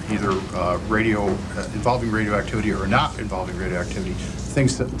either radio involving radioactivity or not involving radioactivity,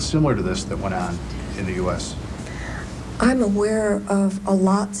 things similar to this that went on in the U.S.? I'm aware of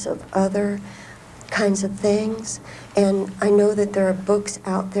lots of other kinds of things, and I know that there are books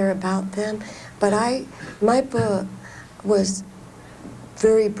out there about them, but my book was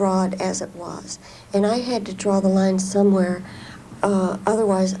very broad as it was. And I had to draw the line somewhere.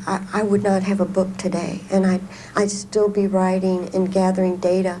 Otherwise, I would not have a book today, and I'd still be writing and gathering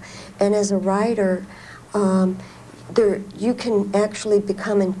data. And as a writer, you can actually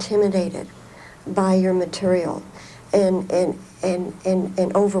become intimidated by your material and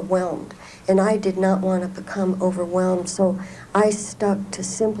overwhelmed. And I did not want to become overwhelmed, so I stuck to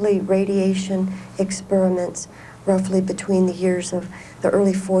simply radiation experiments roughly between the years of the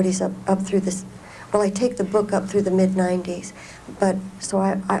early 40s up through this. Well, I take the book up through the mid-90s, but so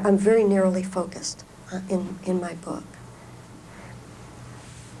I'm very narrowly focused in my book.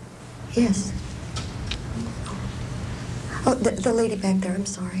 Yes. Oh, the lady back there, I'm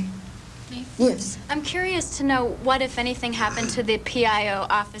sorry. Me? Yes. I'm curious to know what, if anything, happened to the PIO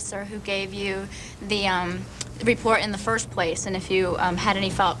officer who gave you the report in the first place, and if you had any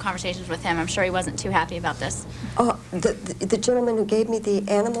follow-up conversations with him. I'm sure he wasn't too happy about this. The gentleman who gave me the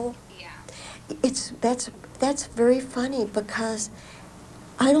animal? Yeah. That's very funny because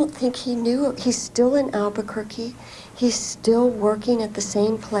I don't think he knew. He's still in Albuquerque. He's still working at the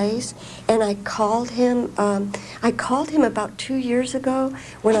same place. And I called him. I called him about 2 years ago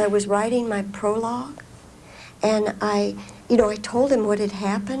when I was writing my prologue, and I told him what had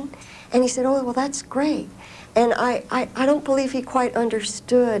happened, and he said, "Oh, well, that's great." And I don't believe he quite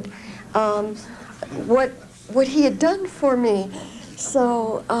understood what he had done for me.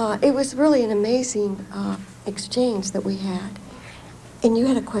 So it was really an amazing exchange that we had. And you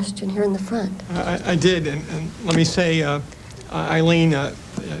had a question here in the front. I did, and let me say, Eileen,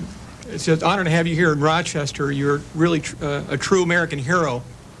 it's an honor to have you here in Rochester. You're really a true American hero.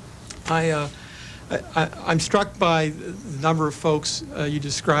 I'm struck by the number of folks you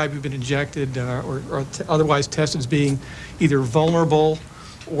described who've been injected or otherwise tested as being either vulnerable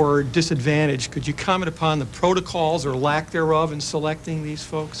or disadvantaged. Could you comment upon the protocols or lack thereof in selecting these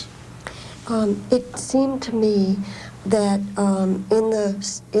folks? It seemed to me that in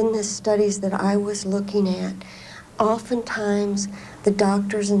the studies that I was looking at, oftentimes the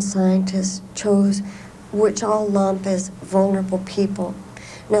doctors and scientists chose which I'll lump as vulnerable people.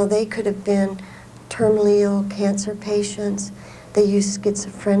 Now, they could have been terminally ill cancer patients. They used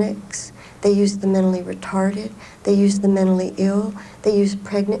schizophrenics. They used the mentally retarded. They used the mentally ill. They used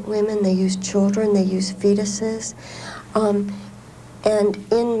pregnant women. They used children. They used fetuses. And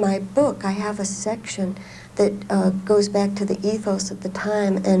in my book, I have a section that goes back to the ethos at the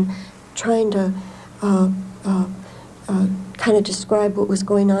time and trying to kind of describe what was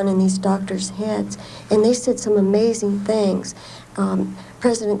going on in these doctors' heads. And they said some amazing things.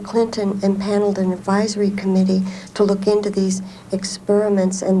 President Clinton impaneled an advisory committee to look into these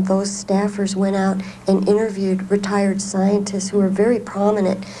experiments, and those staffers went out and interviewed retired scientists who were very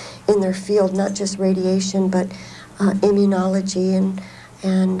prominent in their field, not just radiation, but immunology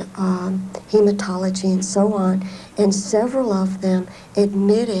and hematology and so on. And several of them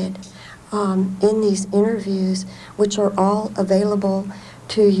admitted in these interviews, which are all available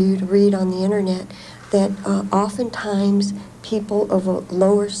to you to read on the internet, that oftentimes people of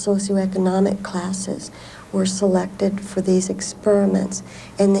lower socioeconomic classes were selected for these experiments.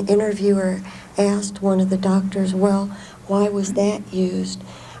 And the interviewer asked one of the doctors, well, why was that used?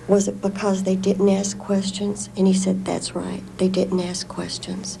 Was it because they didn't ask questions? And he said, that's right, they didn't ask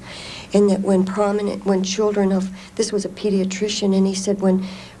questions. And that when children of, this was a pediatrician, and he said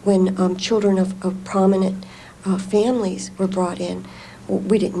when children of prominent families were brought in,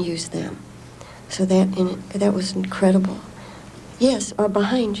 we didn't use them. So that was incredible. Yes,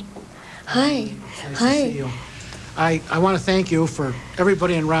 behind you. Hi. Nice Hi. to see you. I want to thank you for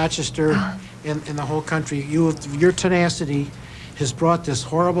everybody in Rochester and in the whole country. Your tenacity has brought this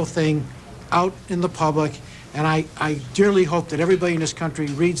horrible thing out in the public, and I dearly hope that everybody in this country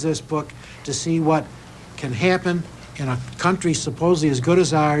reads this book to see what can happen in a country supposedly as good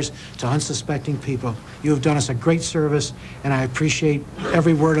as ours to unsuspecting people. You have done us a great service, and I appreciate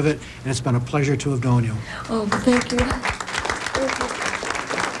every word of it, and it's been a pleasure to have known you. Oh, thank you. Thank you.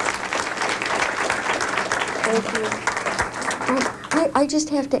 I just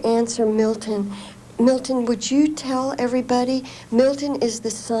have to answer Milton. Milton, would you tell everybody, Milton is the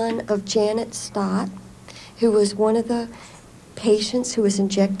son of Janet Stott, who was one of the patients who was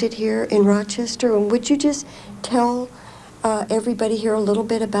injected here in Rochester. And would you just tell everybody here a little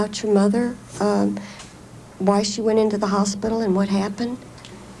bit about your mother, why she went into the hospital and what happened?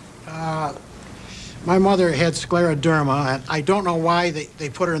 My mother had scleroderma, and I don't know why they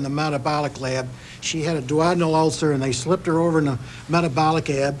put her in the metabolic lab. She had a duodenal ulcer, and they slipped her over in the metabolic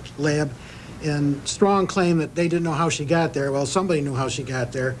lab, and strong claim that they didn't know how she got there. Well, somebody knew how she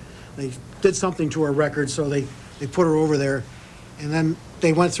got there. They did something to her record, so they put her over there. And then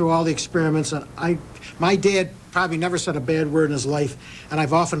they went through all the experiments, and my dad probably never said a bad word in his life, and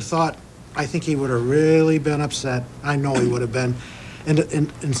I've often thought, I think he would have really been upset. I know he would have been.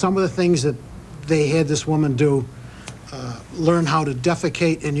 And some of the things that they had this woman do, learn how to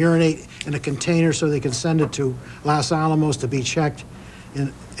defecate and urinate in a container so they can send it to Los Alamos to be checked.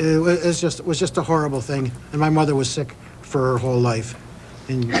 And it was just a horrible thing. And my mother was sick for her whole life.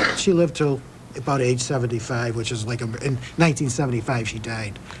 And she lived till about age 75, which is like, in 1975 she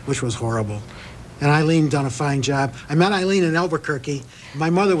died, which was horrible. And Eileen done a fine job. I met Eileen in Albuquerque. My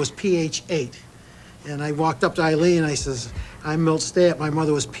mother was PH 8. And I walked up to Eileen and I says, I'm Milt Stapp. My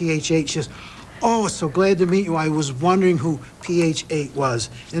mother was PH 8. She says, oh, so glad to meet you. I was wondering who PH 8 was.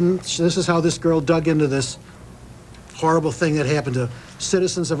 And this is how this girl dug into this horrible thing that happened to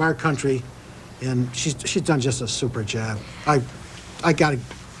citizens of our country. And she's done just a super job. I gotta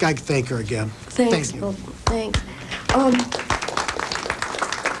thank her again. Thanks, Thank you. Bill. Thanks.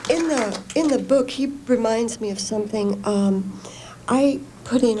 In the book, he reminds me of something. I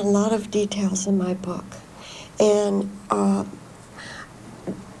put in a lot of details in my book, and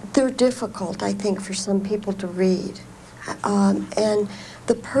they're difficult, I think, for some people to read. And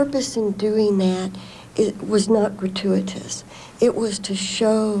the purpose in doing that was not gratuitous. It was to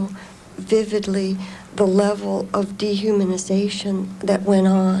show vividly the level of dehumanization that went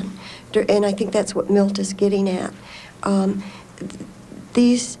on. And I think that's what Milt is getting at. And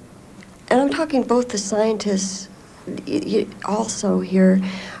I'm talking both the scientists also here,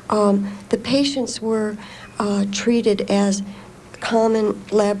 the patients were treated as common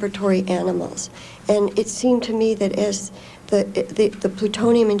laboratory animals. And it seemed to me that as the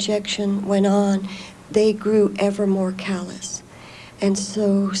plutonium injection went on, they grew ever more callous. And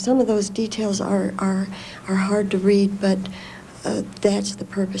so some of those details are hard to read, but that's the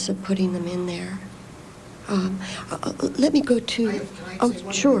purpose of putting them in there. Let me go to... Can I oh, say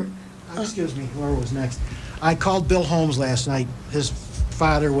one sure. thing? Excuse me, whoever was next. I called Bill Holmes last night. His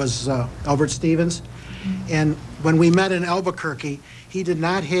father was Albert Stevens. And when we met in Albuquerque, he did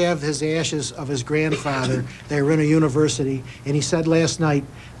not have his ashes of his grandfather. They were in a university. And he said last night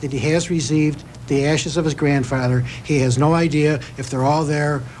that he has received the ashes of his grandfather. He has no idea if they're all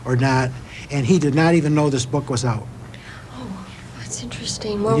there or not. And he did not even know this book was out. Oh, that's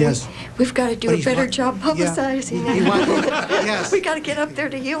interesting. Well, Yes. we've got to do a better job publicizing He it. yes. We got to get up there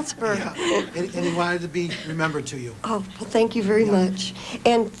to Healdsburg. Yeah. And he wanted to be remembered to you. Oh, well, thank you very much.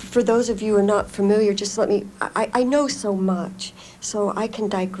 And for those of you who are not familiar, just let me, I know so much, so I can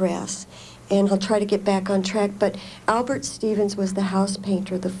digress. And I'll try to get back on track. But Albert Stevens was the house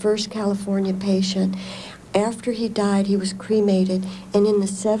painter, the first California patient. After he died, he was cremated. And in the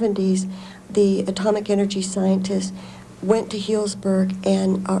 70s, the atomic energy scientists went to Healdsburg,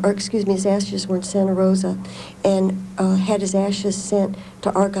 and, his ashes were in Santa Rosa, and had his ashes sent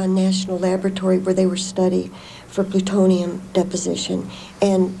to Argonne National Laboratory, where they were studied for plutonium deposition.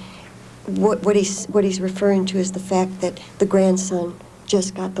 And what he's referring to is the fact that the grandson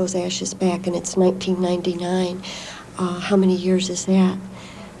just got those ashes back, and it's 1999. How many years is that?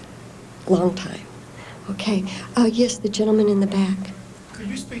 Long time. Okay. Yes, the gentleman in the back. Could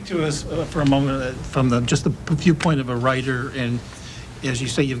you speak to us for a moment from just the viewpoint of a writer, and as you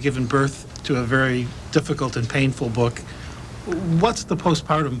say, you've given birth to a very difficult and painful book. What's the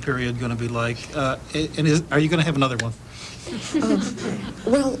postpartum period going to be like, and are you going to have another one?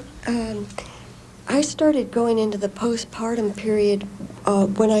 I started going into the postpartum period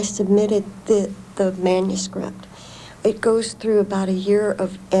when I submitted the manuscript. It goes through about a year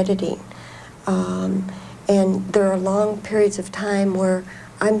of editing. And there are long periods of time where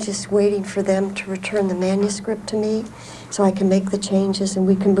I'm just waiting for them to return the manuscript to me so I can make the changes and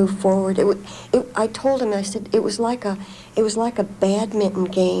we can move forward. I told him, I said, it was like a badminton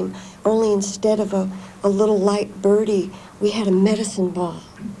game, only instead of a little light birdie, we had a medicine ball.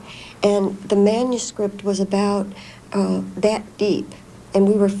 And the manuscript was about that deep, and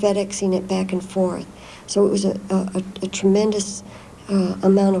we were FedExing it back and forth. So it was a tremendous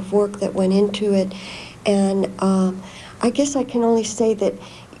amount of work that went into it. And I guess I can only say that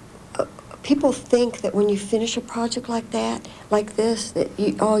people think that when you finish a project like that, like this, that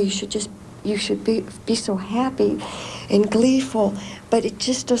you should be so happy and gleeful, but it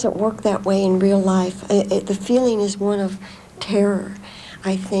just doesn't work that way in real life. The feeling is one of terror,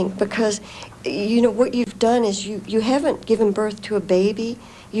 I think, because what you've done is you haven't given birth to a baby,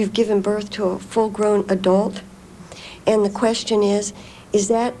 you've given birth to a full-grown adult, and the question is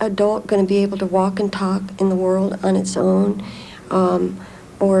that adult going to be able to walk and talk in the world on its own,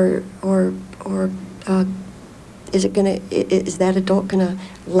 or is that adult going to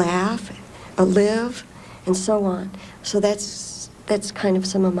laugh, live, and so on? So that's that's kind of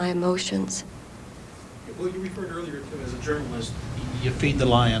some of my emotions. Well, you referred earlier to, as a journalist, you feed the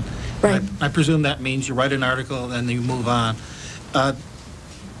lion. Right. I presume that means you write an article and then you move on.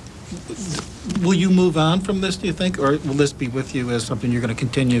 Will you move on from this, do you think, or will this be with you as something you're going to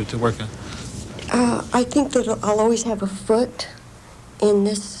continue to work on? I think that I'll always have a foot in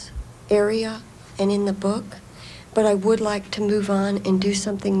this area and in the book, but I would like to move on and do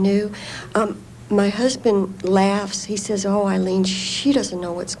something new. My husband laughs. He says, "Oh, Eileen, she doesn't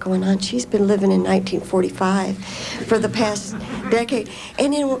know what's going on. She's been living in 1945 for the past decade."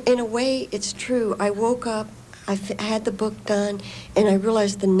 And in a way, it's true. I woke up, I had the book done, and I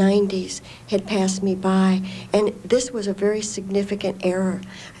realized the 90s had passed me by. And this was a very significant error.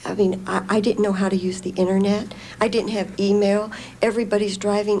 I mean, I didn't know how to use the internet. I didn't have email. Everybody's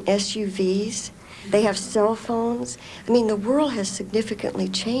driving SUVs. They have cell phones. I mean, the world has significantly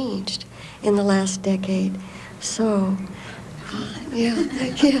changed in the last decade. So, yeah,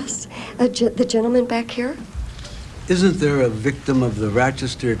 yes. The gentleman back here? Isn't there a victim of the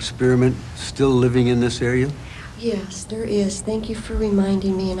Rochester experiment still living in this area? Yes, there is. Thank you for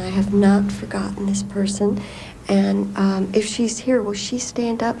reminding me, and I have not forgotten this person. And if she's here, will she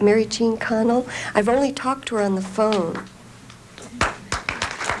stand up? Mary Jean Connell? I've only talked to her on the phone.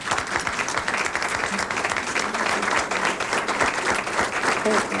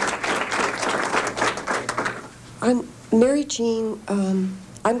 Mary Jean,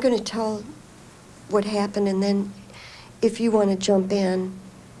 I'm going to tell what happened, and then if you want to jump in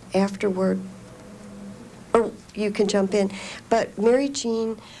afterward, or you can jump in. But Mary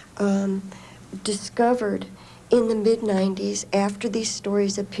Jean discovered in the mid-90s, after these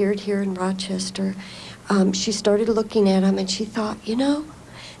stories appeared here in Rochester, she started looking at them, and she thought, you know,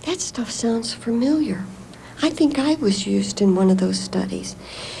 that stuff sounds familiar. I think I was used in one of those studies.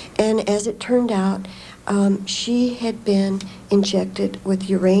 And as it turned out, she had been injected with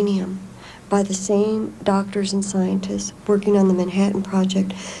uranium by the same doctors and scientists working on the Manhattan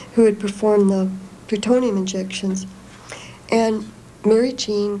Project who had performed the plutonium injections. And Mary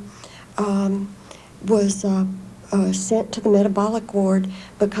Jean was sent to the metabolic ward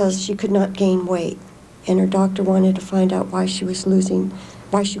because she could not gain weight. And her doctor wanted to find out why she was losing,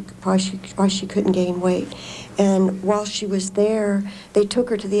 why she couldn't gain weight. And while she was there, they took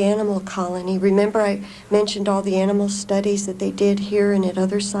her to the animal colony. Remember I mentioned all the animal studies that they did here and at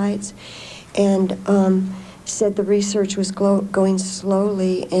other sites? And said the research was going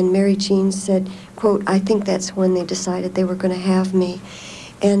slowly, and Mary Jean said, quote, "I think that's when they decided they were going to have me."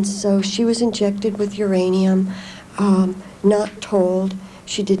 And so she was injected with uranium, not told.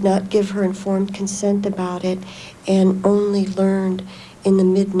 She did not give her informed consent about it, and only learned in the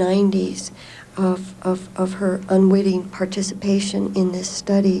mid-90s of her unwitting participation in this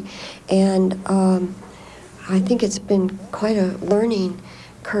study. And I think it's been quite a learning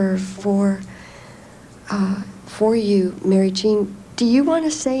curve for you, Mary Jean. Do you want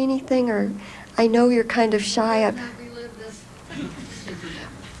to say anything, or I know you're kind of shy. I'd not relive this.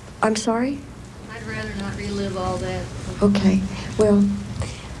 I'm sorry? I'd rather not relive all that. Okay, well,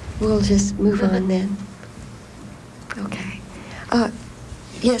 we'll just move on then. Okay.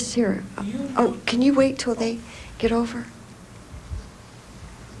 Yes, here. Oh, can you wait till they get over?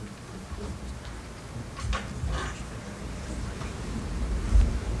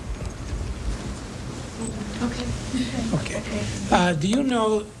 Okay. Do you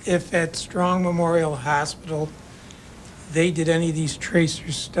know if at Strong Memorial Hospital they did any of these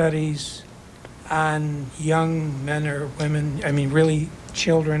tracer studies on young men or women, I mean really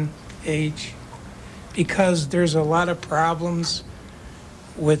children age? Because there's a lot of problems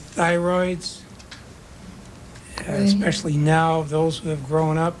with thyroids, especially now, those who have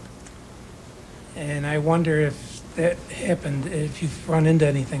grown up. And I wonder if that happened, if you've run into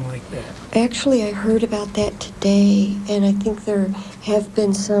anything like that. Actually, I heard about that today, and I think there have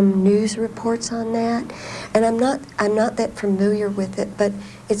been some news reports on that. And I'm not that familiar with it, but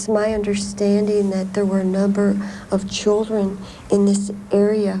it's my understanding that there were a number of children in this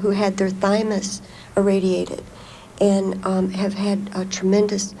area who had their thymus irradiated and have had a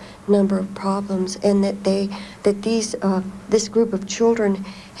tremendous number of problems, and that this group of children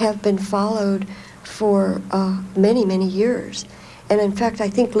have been followed for many, many years. And in fact, I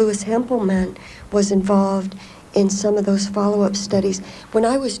think Louis Hempelman was involved in some of those follow-up studies. When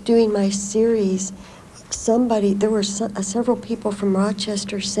I was doing my series, there were several people from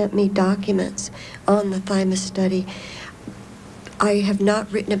Rochester sent me documents on the thymus study. I have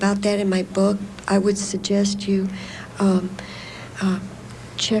not written about that in my book. I would suggest you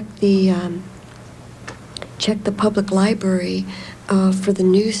check the public library for the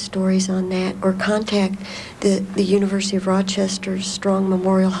news stories on that, or contact the University of Rochester's Strong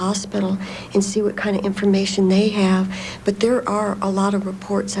Memorial Hospital and see what kind of information they have. But there are a lot of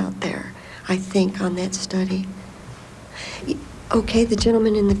reports out there, I think, on that study. Okay, the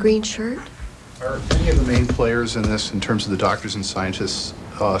gentleman in the green shirt. Are any of the main players in this, in terms of the doctors and scientists,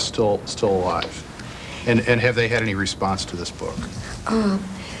 still alive? And have they had any response to this book?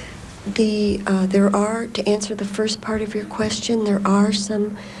 There are, to answer the first part of your question, there are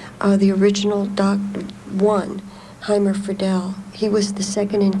some, the original one, Heimer Friedel. He was the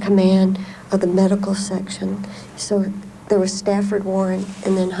second in command of the medical section. So there was Stafford Warren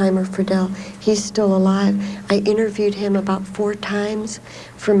and then Heimer Friedel. He's still alive. I interviewed him about 4 times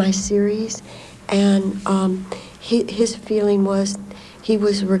for my series, and his feeling was he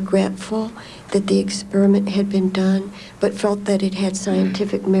was regretful that the experiment had been done, but felt that it had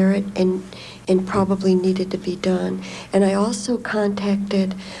scientific merit and probably needed to be done. And I also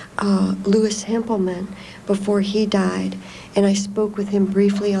contacted Louis Hempelman before he died, and I spoke with him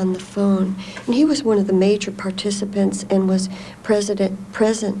briefly on the phone. And he was one of the major participants and was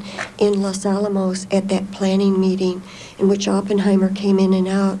present in Los Alamos at that planning meeting in which Oppenheimer came in and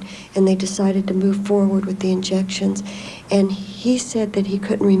out, and they decided to move forward with the injections. And he said that he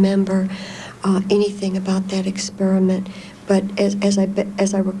couldn't remember anything about that experiment. But as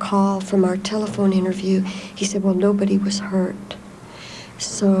I recall from our telephone interview, he said, well, nobody was hurt.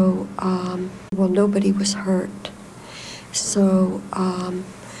 So, nobody was hurt. So,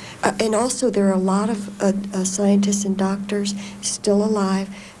 and also there are a lot of scientists and doctors still alive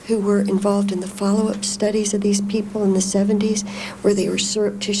who were involved in the follow-up studies of these people in the 70s, where they were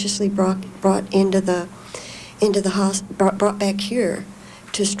surreptitiously brought back here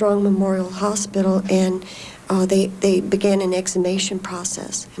to Strong Memorial Hospital, and they began an exhumation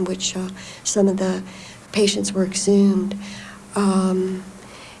process in which some of the patients were exhumed.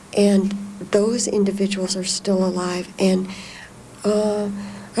 And those individuals are still alive. And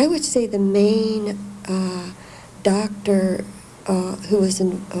I would say the main doctor who was,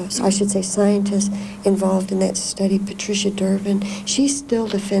 I should say scientist, involved in that study, Patricia Durbin, she still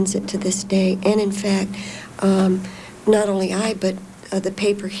defends it to this day. And in fact, not only I, but the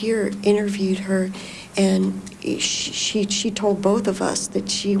paper here interviewed her, and she told both of us that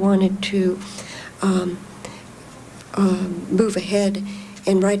she wanted to move ahead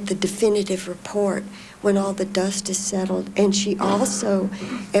and write the definitive report when all the dust is settled. And she also,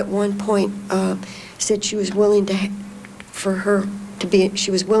 at one point, said she was willing to, she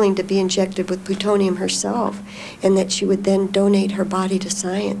was willing to be injected with plutonium herself, and that she would then donate her body to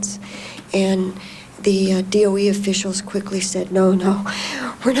science. And the DOE officials quickly said, no,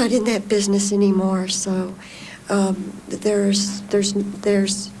 we're not in that business anymore. So there's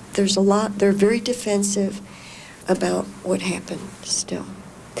a lot. They're very defensive about what happened still.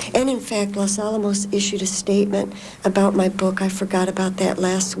 And in fact, Los Alamos issued a statement about my book, I forgot about that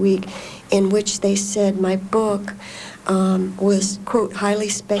last week, in which they said my book was, quote, highly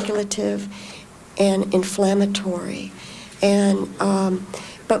speculative and inflammatory. And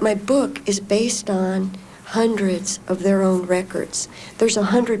but my book is based on hundreds of their own records. There's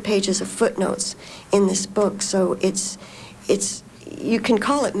 100 pages of footnotes in this book, so it's you can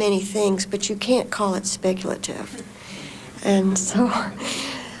call it many things, but you can't call it speculative. And so,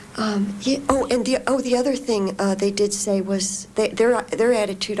 the other thing they did say was their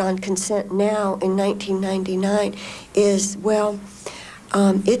attitude on consent now in 1999 is, well,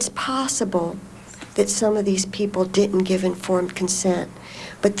 it's possible that some of these people didn't give informed consent,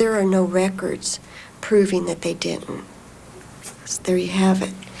 but there are no records proving that they didn't. So there you have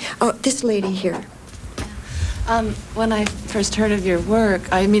it. Oh, this lady here. When I first heard of your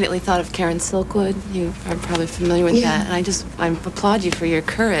work, I immediately thought of Karen Silkwood. You are probably familiar with that. And I applaud you for your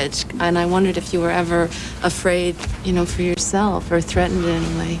courage. And I wondered if you were ever afraid, for yourself or threatened in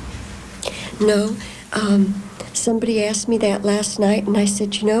any way. No. Somebody asked me that last night, and I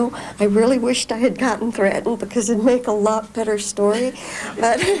said, I really wished I had gotten threatened because it'd make a lot better story.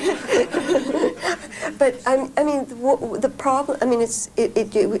 But, the problem,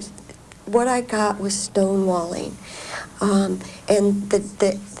 it was, what I got was stonewalling. And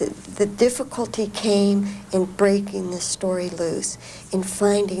the difficulty came in breaking the story loose, in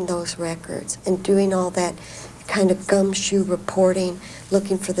finding those records, and doing all that kind of gumshoe reporting,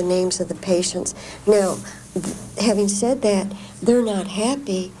 looking for the names of the patients. Now, having said that, they're not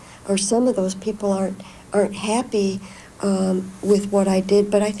happy, or some of those people aren't happy with what I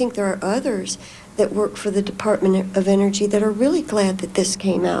did, but I think there are others that work for the Department of Energy that are really glad that this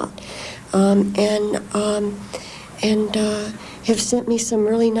came out, and have sent me some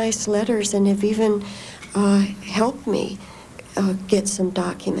really nice letters, and have even helped me get some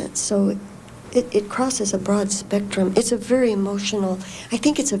documents. So it crosses a broad spectrum. It's a very emotional, I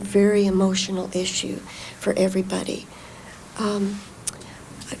think it's a very emotional issue for everybody.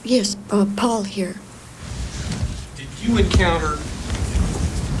 Yes, Paul here. Did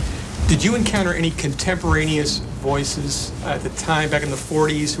you encounter any contemporaneous voices at the time, back in the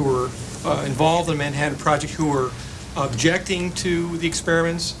 40s, who were involved in the Manhattan Project, who were objecting to the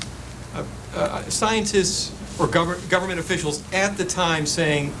experiments? Scientists or government officials at the time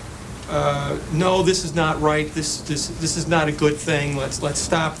saying, no, this is not right, this is not a good thing, let's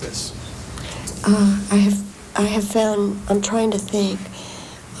stop this? I have found, I'm trying to think,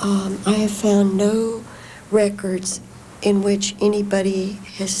 I have found no records in which anybody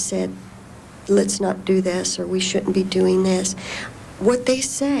has said, let's not do this, or we shouldn't be doing this. What they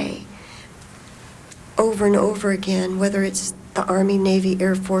say over and over again, whether it's the Army, Navy,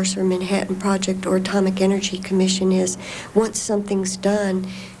 Air Force, or Manhattan Project, or Atomic Energy Commission, is once something's done,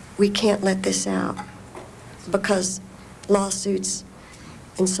 we can't let this out because lawsuits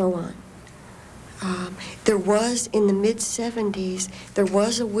and so on. There was, in the mid-'70s, there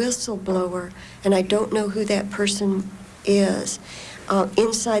was a whistleblower, and I don't know who that person is,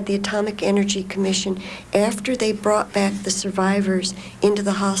 inside the Atomic Energy Commission. After they brought back the survivors into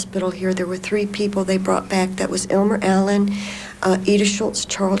the hospital here, there were 3 people they brought back. That was Elmer Allen, Ida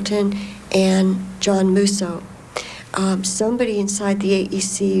Schultz-Charlton, and John Musso. Somebody inside the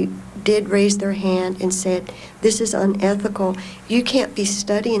AEC did raise their hand and said, this is unethical. You can't be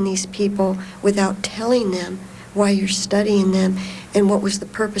studying these people without telling them why you're studying them and what was the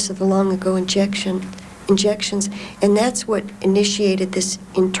purpose of the long ago injections. And that's what initiated this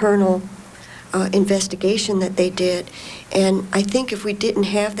internal investigation that they did. And I think if we didn't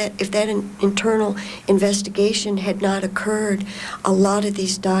have that, if that internal investigation had not occurred, a lot of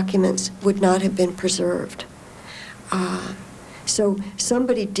these documents would not have been preserved. So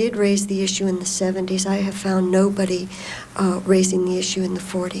somebody did raise the issue in the 70s. I have found nobody raising the issue in the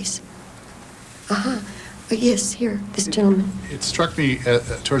 40s. Yes, here, this gentleman. It struck me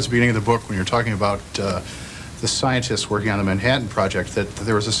towards the beginning of the book when you're talking about the scientists working on the Manhattan Project that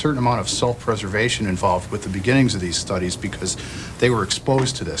there was a certain amount of self-preservation involved with the beginnings of these studies because they were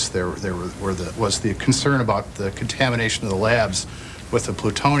exposed to this. There was the concern about the contamination of the labs with the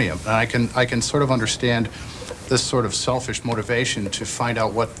plutonium. And I can sort of understand this sort of selfish motivation to find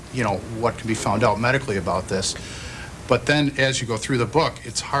out what can be found out medically about this. But then as you go through the book,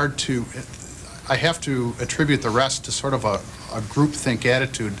 it's hard to, I have to attribute the rest to sort of a groupthink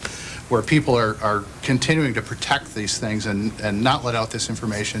attitude where people are continuing to protect these things and not let out this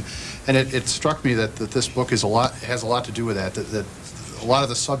information. And it struck me that this book has a lot to do with that a lot of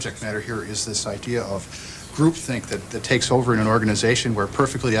the subject matter here is this idea of groupthink that takes over in an organization where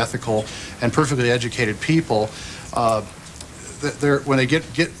perfectly ethical and perfectly educated people, when they get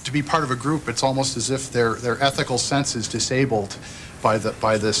to be part of a group, it's almost as if their ethical sense is disabled by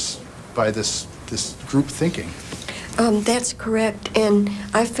this group thinking. That's correct, and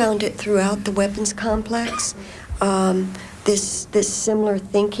I found it throughout the weapons complex, this similar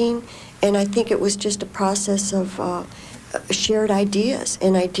thinking, and I think it was just a process of shared ideas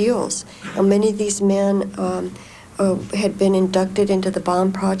and ideals. Many of these men had been inducted into the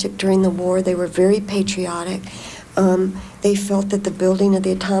bomb project during the war. They were very patriotic. They felt that the building of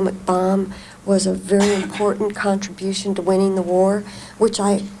the atomic bomb was a very important contribution to winning the war, which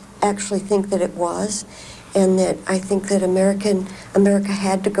I actually think that it was, and that I think that America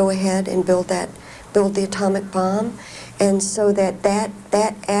had to go ahead and build the atomic bomb, and so that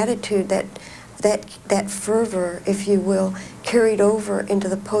attitude, that fervor, if you will, carried over into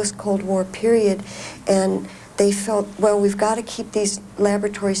the post-Cold War period, and they felt, well, we've got to keep these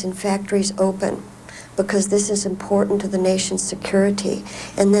laboratories and factories open because this is important to the nation's security.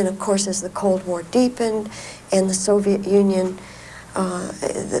 And then, of course, as the Cold War deepened and the Soviet Union,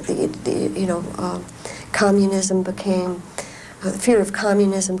 communism became, the fear of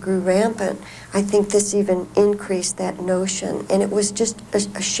communism grew rampant, I think this even increased that notion. And it was just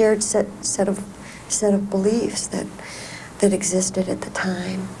a shared set of beliefs that existed at the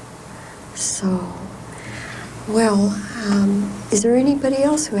time. So, well, is there anybody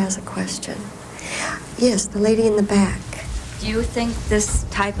else who has a question? Yes, the lady in the back. Do you think this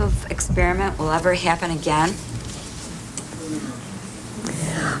type of experiment will ever happen again?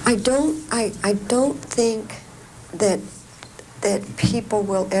 I don't think that people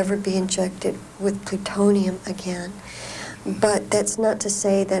will ever be injected with plutonium again. But that's not to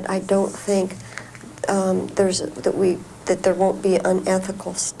say that I don't think that there won't be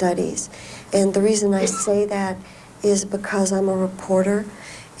unethical studies. And the reason I say that is because I'm a reporter,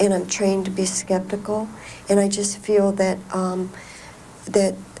 and I'm trained to be skeptical, and I just feel that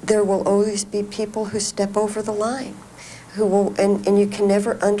that there will always be people who step over the line, who will, and you can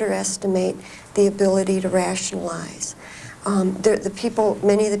never underestimate the ability to rationalize. The people,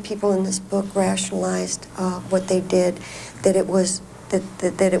 many of the people in this book rationalized what they did, that it was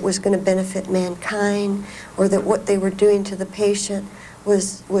that it was going to benefit mankind, or that what they were doing to the patient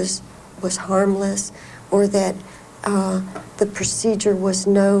was harmless, or that the procedure was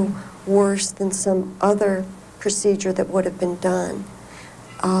no worse than some other procedure that would have been done.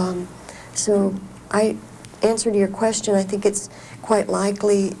 So I answer to your question, I think it's quite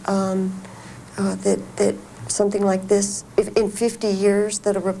likely that something like this, if in 50 years,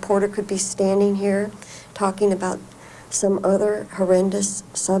 that a reporter could be standing here talking about some other horrendous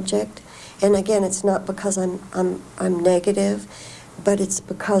subject. And again, it's not because I'm negative, but it's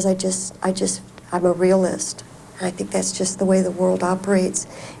because I'm a realist. I think that's just the way the world operates.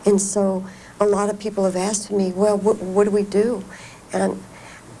 And so a lot of people have asked me, well, what do we do? And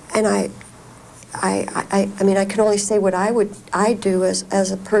I mean, I can only say what I do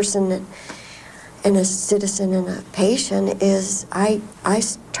as a person and a citizen and a patient is I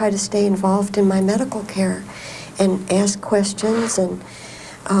try to stay involved in my medical care and ask questions and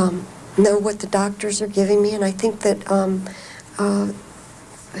know what the doctors are giving me. And I think that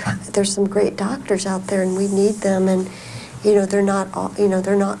there's some great doctors out there, and we need them. And they're not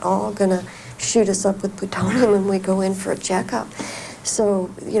all going to shoot us up with plutonium when we go in for a checkup. So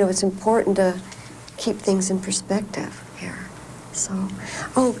it's important to keep things in perspective here. So,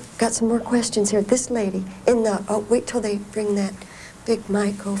 got some more questions here. This lady in the, wait till they bring that big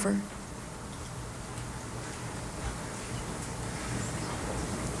mic over.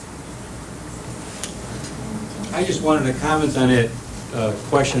 I just wanted to comment on that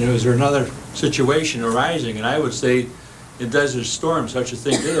question. Was there another situation arising? And I would say in Desert Storm, such a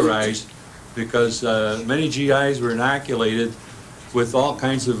thing did arise because many GIs were inoculated with all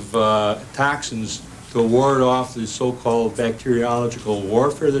kinds of toxins to ward off the so-called bacteriological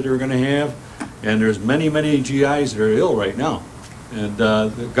warfare that they're going to have. And there's many, many GIs that are ill right now. And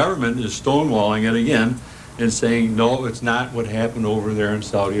the government is stonewalling it again and saying, no, it's not what happened over there in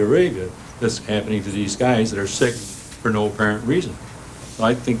Saudi Arabia that's happening to these guys that are sick for no apparent reason. So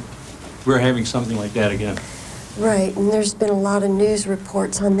I think we're having something like that again. Right, and there's been a lot of news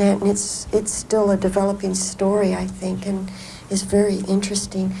reports on that, and it's still a developing story, I think, and is very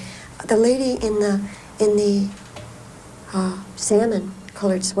interesting. The lady in the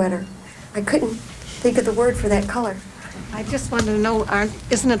salmon-colored sweater, I couldn't think of the word for that color. I just wanted to know,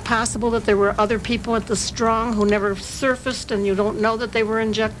 isn't it possible that there were other people at the Strong who never surfaced and you don't know that they were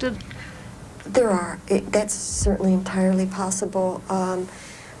injected? There are. That's certainly entirely possible.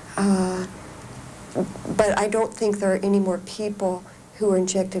 But I don't think there are any more people who are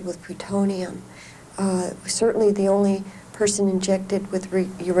injected with plutonium. Certainly the only person injected with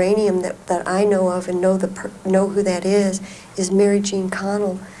uranium that I know of and know who that is Mary Jean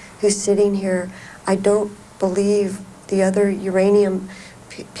Connell, who's sitting here. I don't believe the other uranium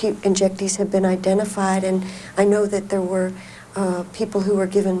injectees have been identified, and I know that there were people who were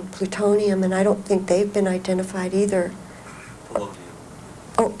given plutonium, and I don't think they've been identified either. Polonium.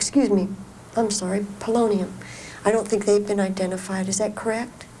 Oh, excuse me. I'm sorry, polonium. I don't think they've been identified. Is that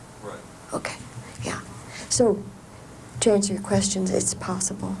correct? Right. Okay, yeah. So, to answer your questions, it's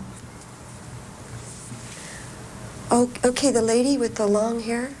possible. Oh, okay, the lady with the long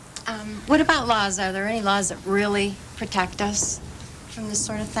hair? What about laws? Are there any laws that really protect us from this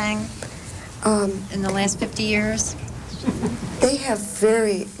sort of thing in the last 50 years? They have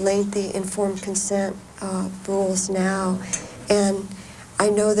very lengthy informed consent rules now, and I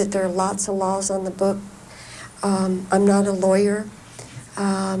know that there are lots of laws on the book. I'm not a lawyer,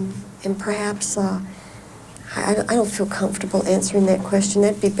 and perhaps I don't feel comfortable answering that question.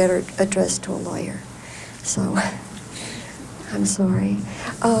 That'd be better addressed to a lawyer. So, I'm sorry.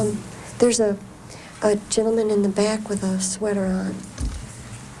 There's a gentleman in the back with a sweater on.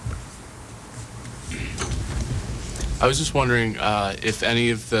 I was just wondering if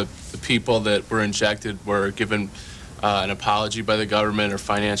any of the people that were injected were given an apology by the government or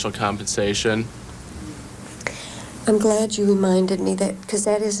financial compensation. I'm glad you reminded me that, because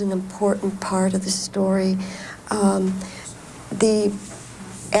that is an important part of the story. After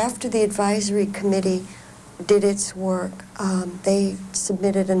the advisory committee did its work, they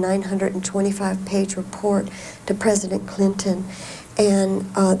submitted a 925-page report to President Clinton, and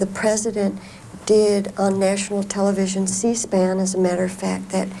the president did on national television, C-SPAN, as a matter of fact,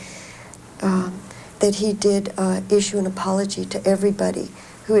 that he did issue an apology to everybody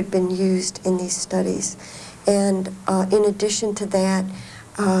who had been used in these studies. And in addition to that,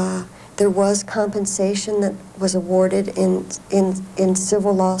 There was compensation that was awarded in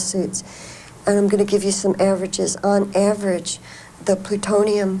civil lawsuits. And I'm going to give you some averages. On average, the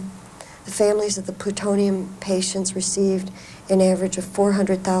families of the plutonium patients received an average of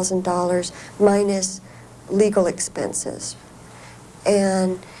 $400,000 minus legal expenses.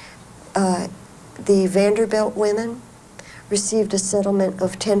 And the Vanderbilt women received a settlement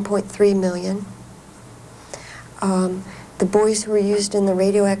of $10.3 million. The boys who were used in the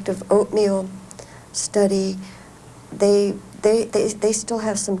radioactive oatmeal study, they still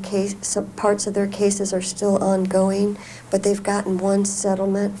have some parts of their cases are still ongoing, but they've gotten one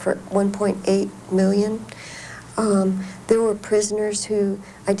settlement for $1.8 million. There were prisoners who,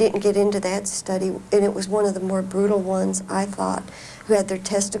 I didn't get into that study, and it was one of the more brutal ones, I thought, who had their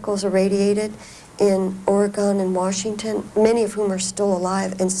testicles irradiated in Oregon and Washington, many of whom are still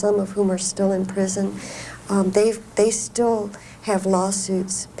alive and some of whom are still in prison. They still have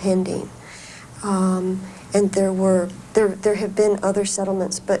lawsuits pending. And there have been other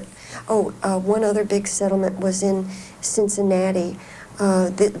settlements, but one other big settlement was in Cincinnati.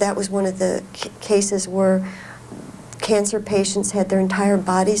 That was one of the cases where cancer patients had their entire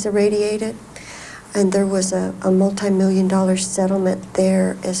bodies irradiated, and there was a multi-million-dollar settlement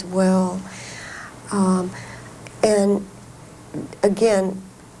there as well. And again,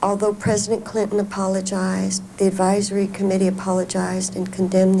 although President Clinton apologized, the advisory committee apologized and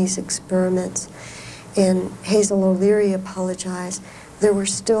condemned these experiments, and Hazel O'Leary apologized, there were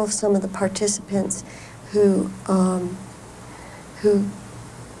still some of the participants who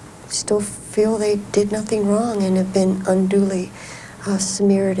still feel they did nothing wrong and have been unduly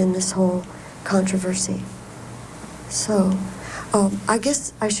smeared in this whole controversy. So I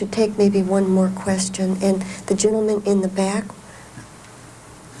guess I should take maybe one more question, and the gentleman in the back.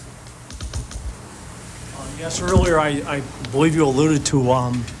 Yes, earlier I believe you alluded to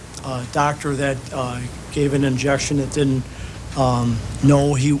a doctor that gave an injection that didn't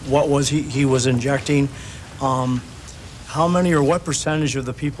know what he was injecting. How many or what percentage of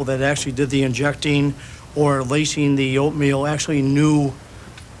the people that actually did the injecting or lacing the oatmeal actually knew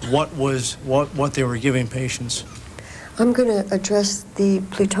what they were giving patients? I'm going to address the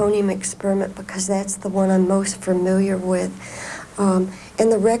plutonium experiment because that's the one I'm most familiar with. And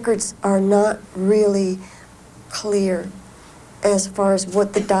the records are not really clear as far as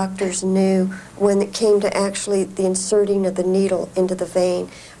what the doctors knew when it came to actually the inserting of the needle into the vein.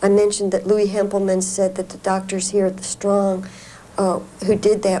 I mentioned that Louis Hempelman said that the doctors here at the Strong who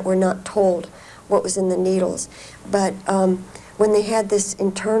did that were not told what was in the needles. But when they had this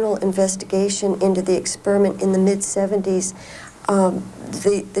internal investigation into the experiment in the mid-70s,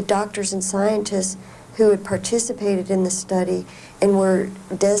 the doctors and scientists who had participated in the study and were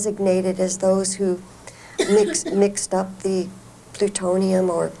designated as those who mixed up the plutonium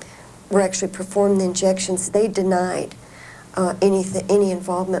or were actually performing the injections, they denied any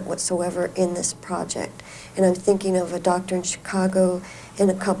involvement whatsoever in this project. And I'm thinking of a doctor in Chicago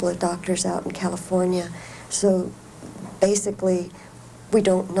and a couple of doctors out in California. So basically, we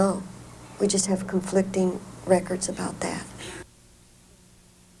don't know. We just have conflicting records about that.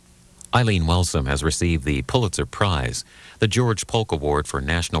 Eileen Welsome has received the Pulitzer Prize, the George Polk Award for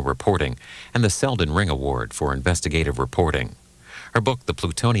National Reporting, and the Selden Ring Award for Investigative Reporting. Her book, The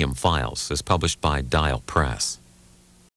Plutonium Files, is published by Dial Press.